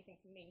doesn't mean anything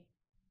to me."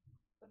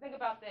 But think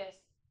about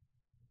this.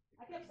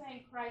 I kept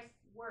saying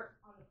Christ's work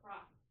on the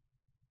cross.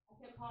 I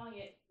kept calling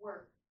it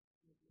work.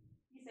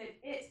 He said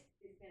it is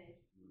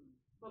finished.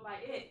 But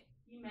by it,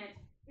 he meant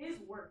his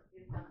work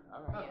is done.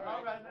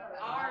 All right.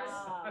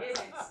 Ours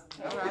isn't.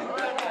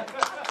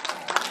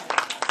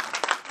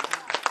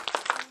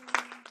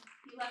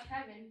 He left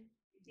heaven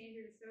and came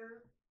here to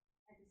serve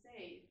and to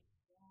save.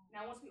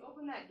 Now, once we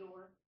open that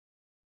door,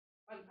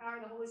 by the power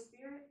of the Holy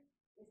Spirit,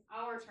 it's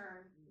our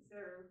turn to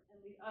serve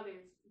and lead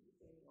others to be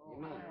saved.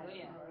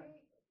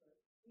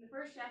 In the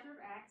first chapter of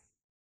Acts,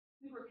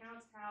 Luke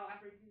recounts how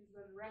after Jesus'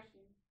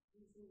 resurrection,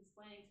 Jesus was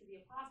explaining to the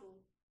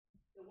apostles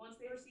that once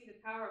they received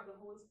the power of the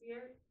Holy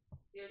Spirit,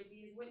 they are to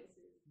be his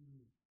witnesses.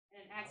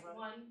 And in Acts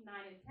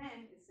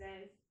 1:9-10, it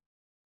says,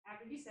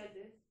 "After he said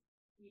this,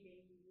 he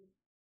being Jesus,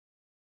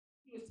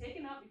 he was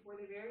taken up before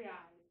their very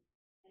eyes,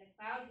 and a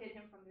cloud hid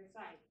him from their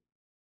sight.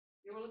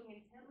 They were looking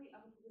intently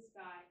up into the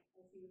sky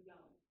as he was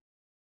going.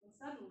 When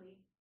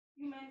suddenly,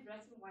 2 men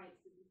dressed in white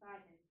stood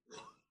beside him.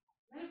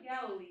 'Men of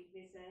Galilee,'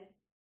 they said,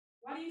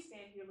 'why do you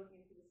stand here looking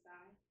into the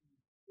sky?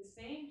 The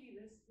same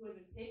Jesus who has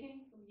been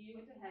taken from you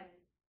into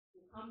heaven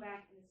will come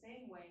back in the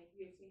same way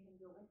you have seen him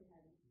go into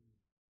heaven.'"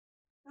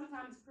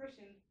 Sometimes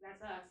Christians,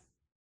 that's us.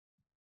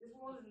 This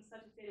world is in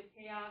such a state of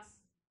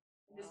chaos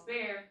and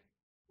despair.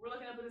 We're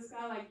looking up at the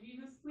sky like,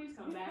 "Jesus, please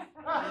come back.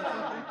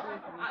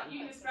 You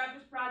can just scrap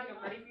this project.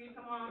 I'm ready for you to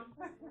come on.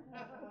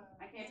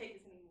 I can't take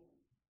this anymore."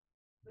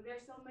 But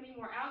there's so many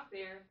more out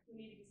there who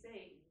need to be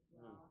saved.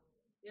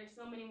 There's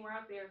so many more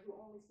out there who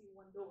only see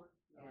one door.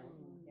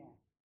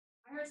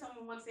 I heard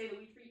someone once say that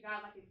we treat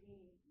God like a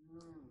genie.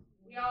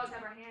 We always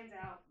have our hands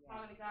out,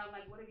 talking to God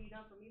like, "What have you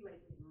done for me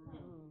lately?"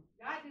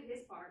 God did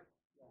his part.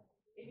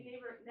 If he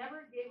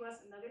never gave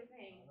us another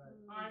thing,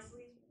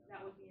 honestly,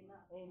 that would be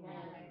enough.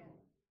 Amen.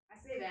 I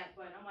say that,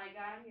 but I'm like,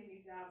 "God, I'm getting a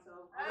new job,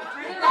 so I'll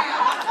turn it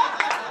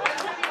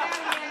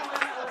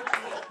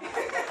down.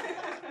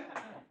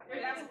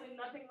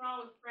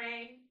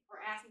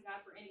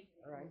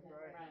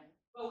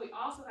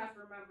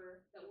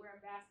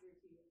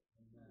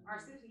 Our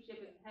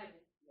citizenship is in heaven,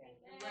 and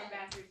we're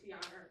ambassadors here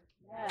on earth.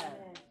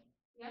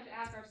 We have to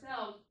ask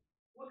ourselves,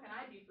 what can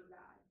I do for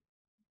God?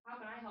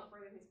 How can I help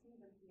further his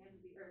kingdom to the end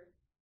of the earth?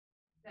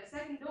 That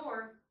second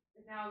door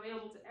is now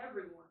available to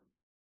everyone,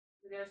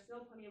 but there are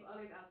still plenty of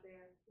others out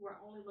there who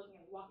are only looking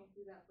at walking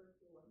through that first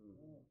door.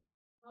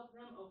 Help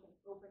them open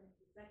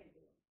the second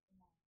door.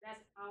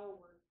 That's our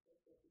work.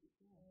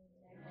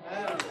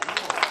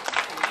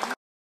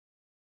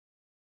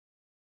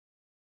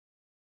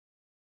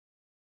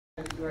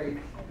 That's great.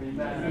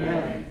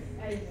 Amen.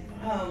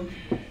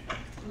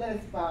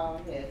 Let's bow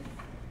our heads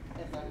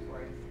as I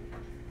pray.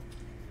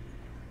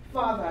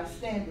 Father, I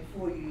stand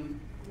before you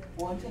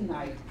on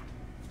tonight,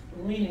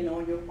 leaning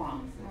on your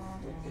promises.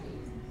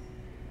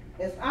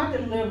 As I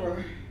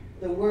deliver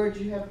the words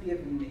you have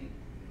given me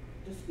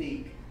to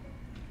speak,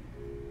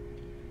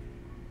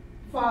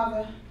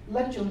 Father,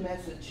 let your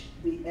message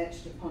be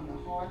etched upon the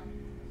heart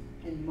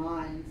and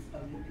minds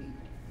of your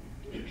people.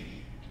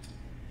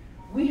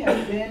 We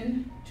have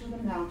been to the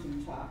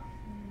mountaintop.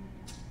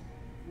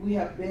 We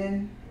have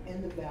been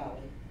in the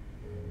valley.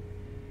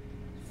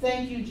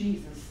 Thank you,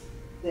 Jesus,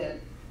 that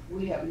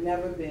we have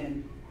never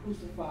been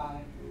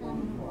crucified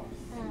on the cross.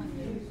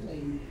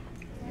 Amen.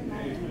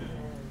 Amen.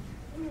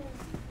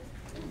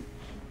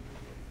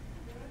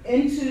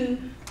 Into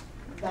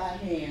thy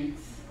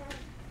hands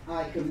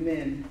I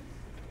commend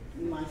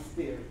my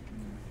spirit.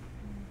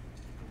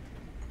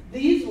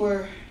 These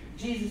were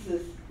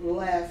Jesus'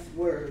 last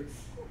words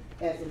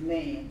as a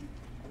man,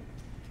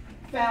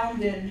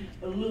 found in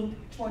Luke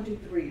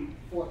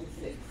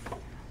 23:46.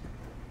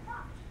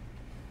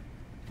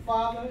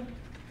 Father,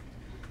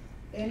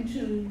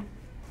 into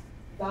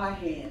thy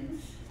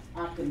hands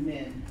I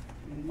commend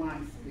my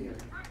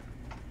spirit.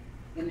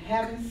 And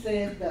having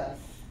said thus,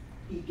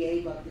 he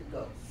gave up the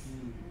ghost.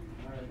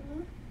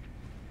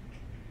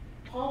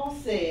 Paul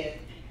said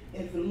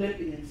in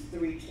Philippians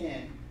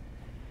 3:10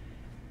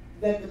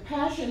 that the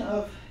passion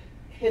of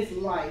his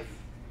life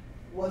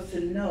was to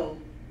know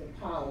the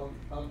power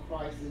of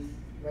Christ's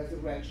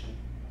resurrection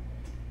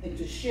and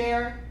to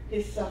share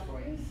his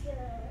sufferings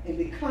and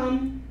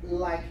become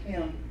like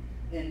him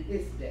in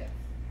his death.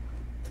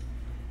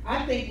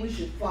 I think we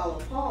should follow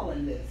Paul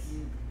in this.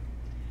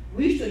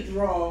 We should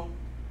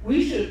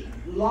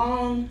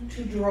long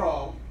to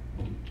draw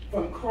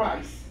from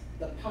Christ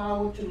the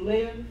power to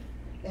live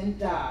and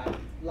die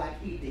like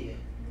he did.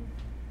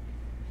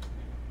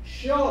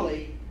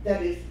 Surely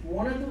that is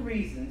one of the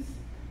reasons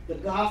the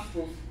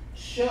Gospels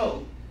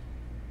show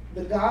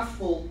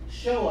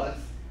us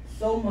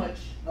so much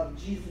of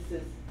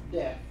Jesus'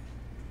 death.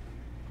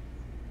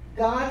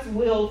 God's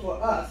will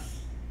for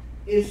us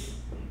is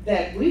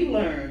that we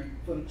learn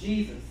from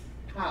Jesus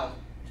how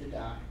to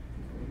die.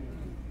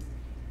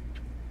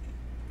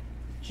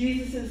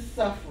 Jesus'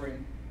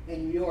 suffering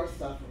and your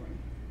suffering.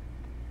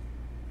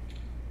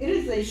 It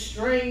is a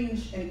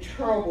strange and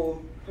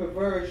terrible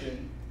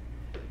perversion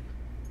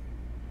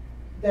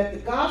that the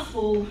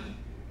gospel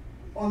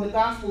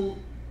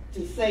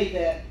to say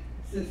that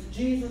since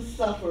Jesus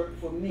suffered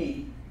for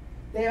me,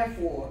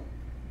 therefore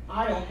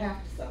I don't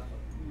have to suffer.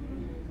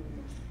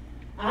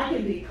 I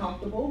can be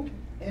comfortable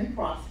and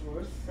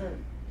prosperous.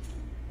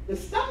 The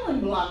stumbling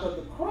block of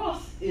the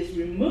cross is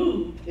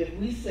removed if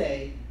we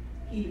say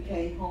he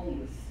became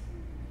homeless,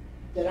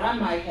 that I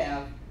might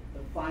have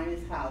the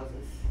finest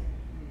houses.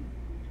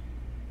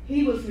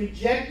 He was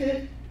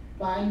rejected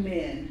by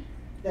men,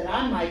 that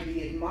I might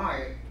be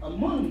admired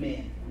among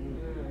men.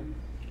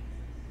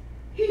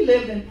 He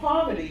lived in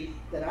poverty,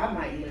 that I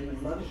might live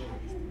in luxury.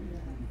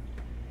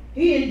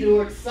 He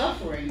endured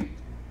suffering,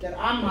 that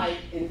I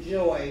might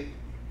enjoy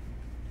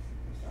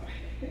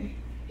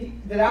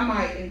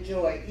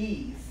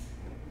ease.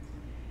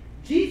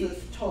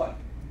 Jesus taught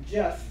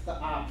just the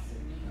opposite.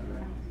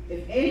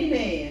 If any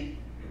man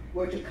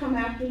were to come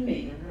after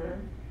me,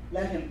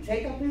 let him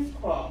take up his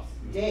cross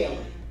daily,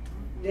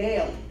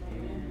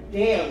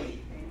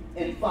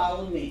 and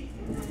follow me.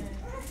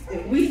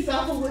 If we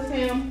suffer with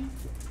him,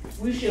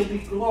 we shall be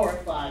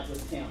glorified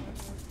with him,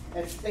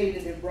 as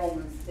stated in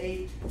Romans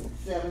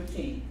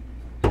 8:17.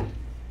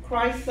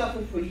 Christ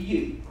suffered for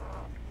you,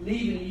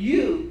 leaving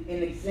you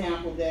an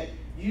example that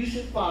you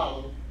should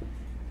follow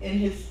in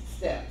his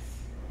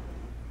steps,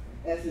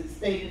 as it's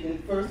stated in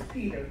 1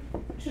 Peter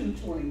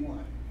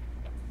 2:21.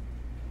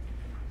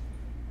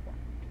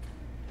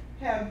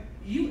 Have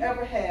you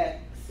ever had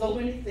so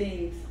many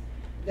things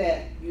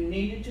that you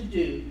needed to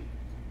do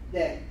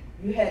that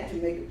you had to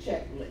make a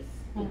checklist?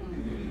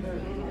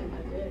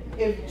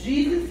 If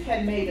Jesus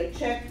had made a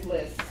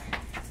checklist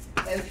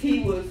as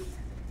he was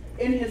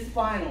in his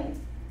final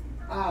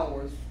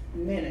hours,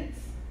 minutes,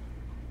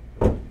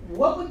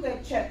 what would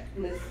that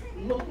checklist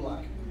look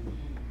like?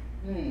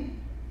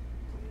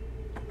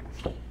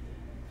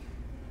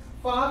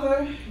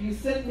 Father, you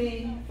sent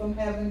me from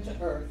heaven to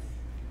earth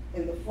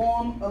in the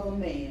form of a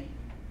man.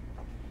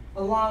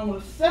 Along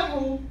with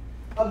several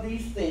of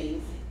these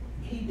things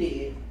he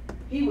did,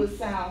 he would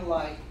sound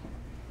like,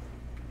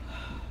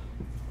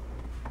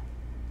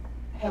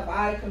 have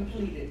I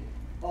completed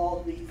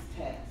all these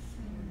tasks?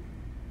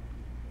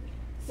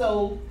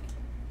 So,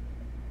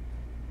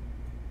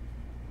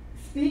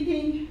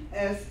 speaking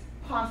as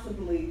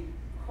possibly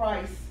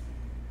Christ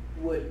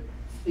would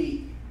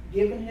speak,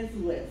 given his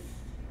list,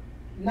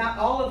 not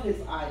all of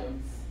his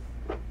items,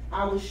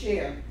 I will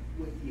share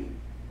with you.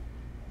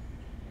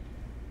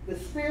 The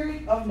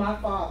Spirit of my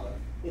Father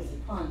is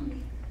upon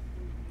me.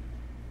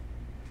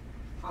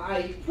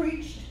 I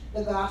preached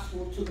the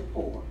gospel to the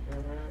poor.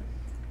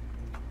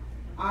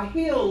 I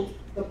healed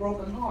the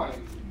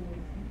brokenhearted.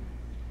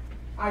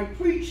 I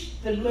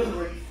preached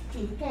deliverance to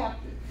the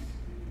captives.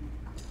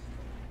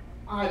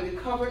 I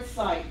recovered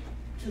sight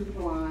to the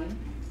blind.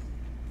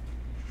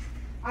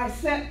 I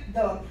set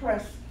the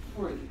oppressed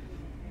free,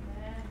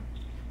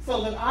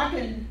 so that I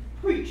can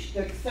preach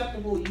the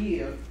acceptable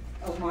year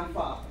of my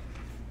Father.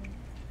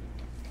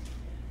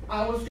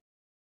 I was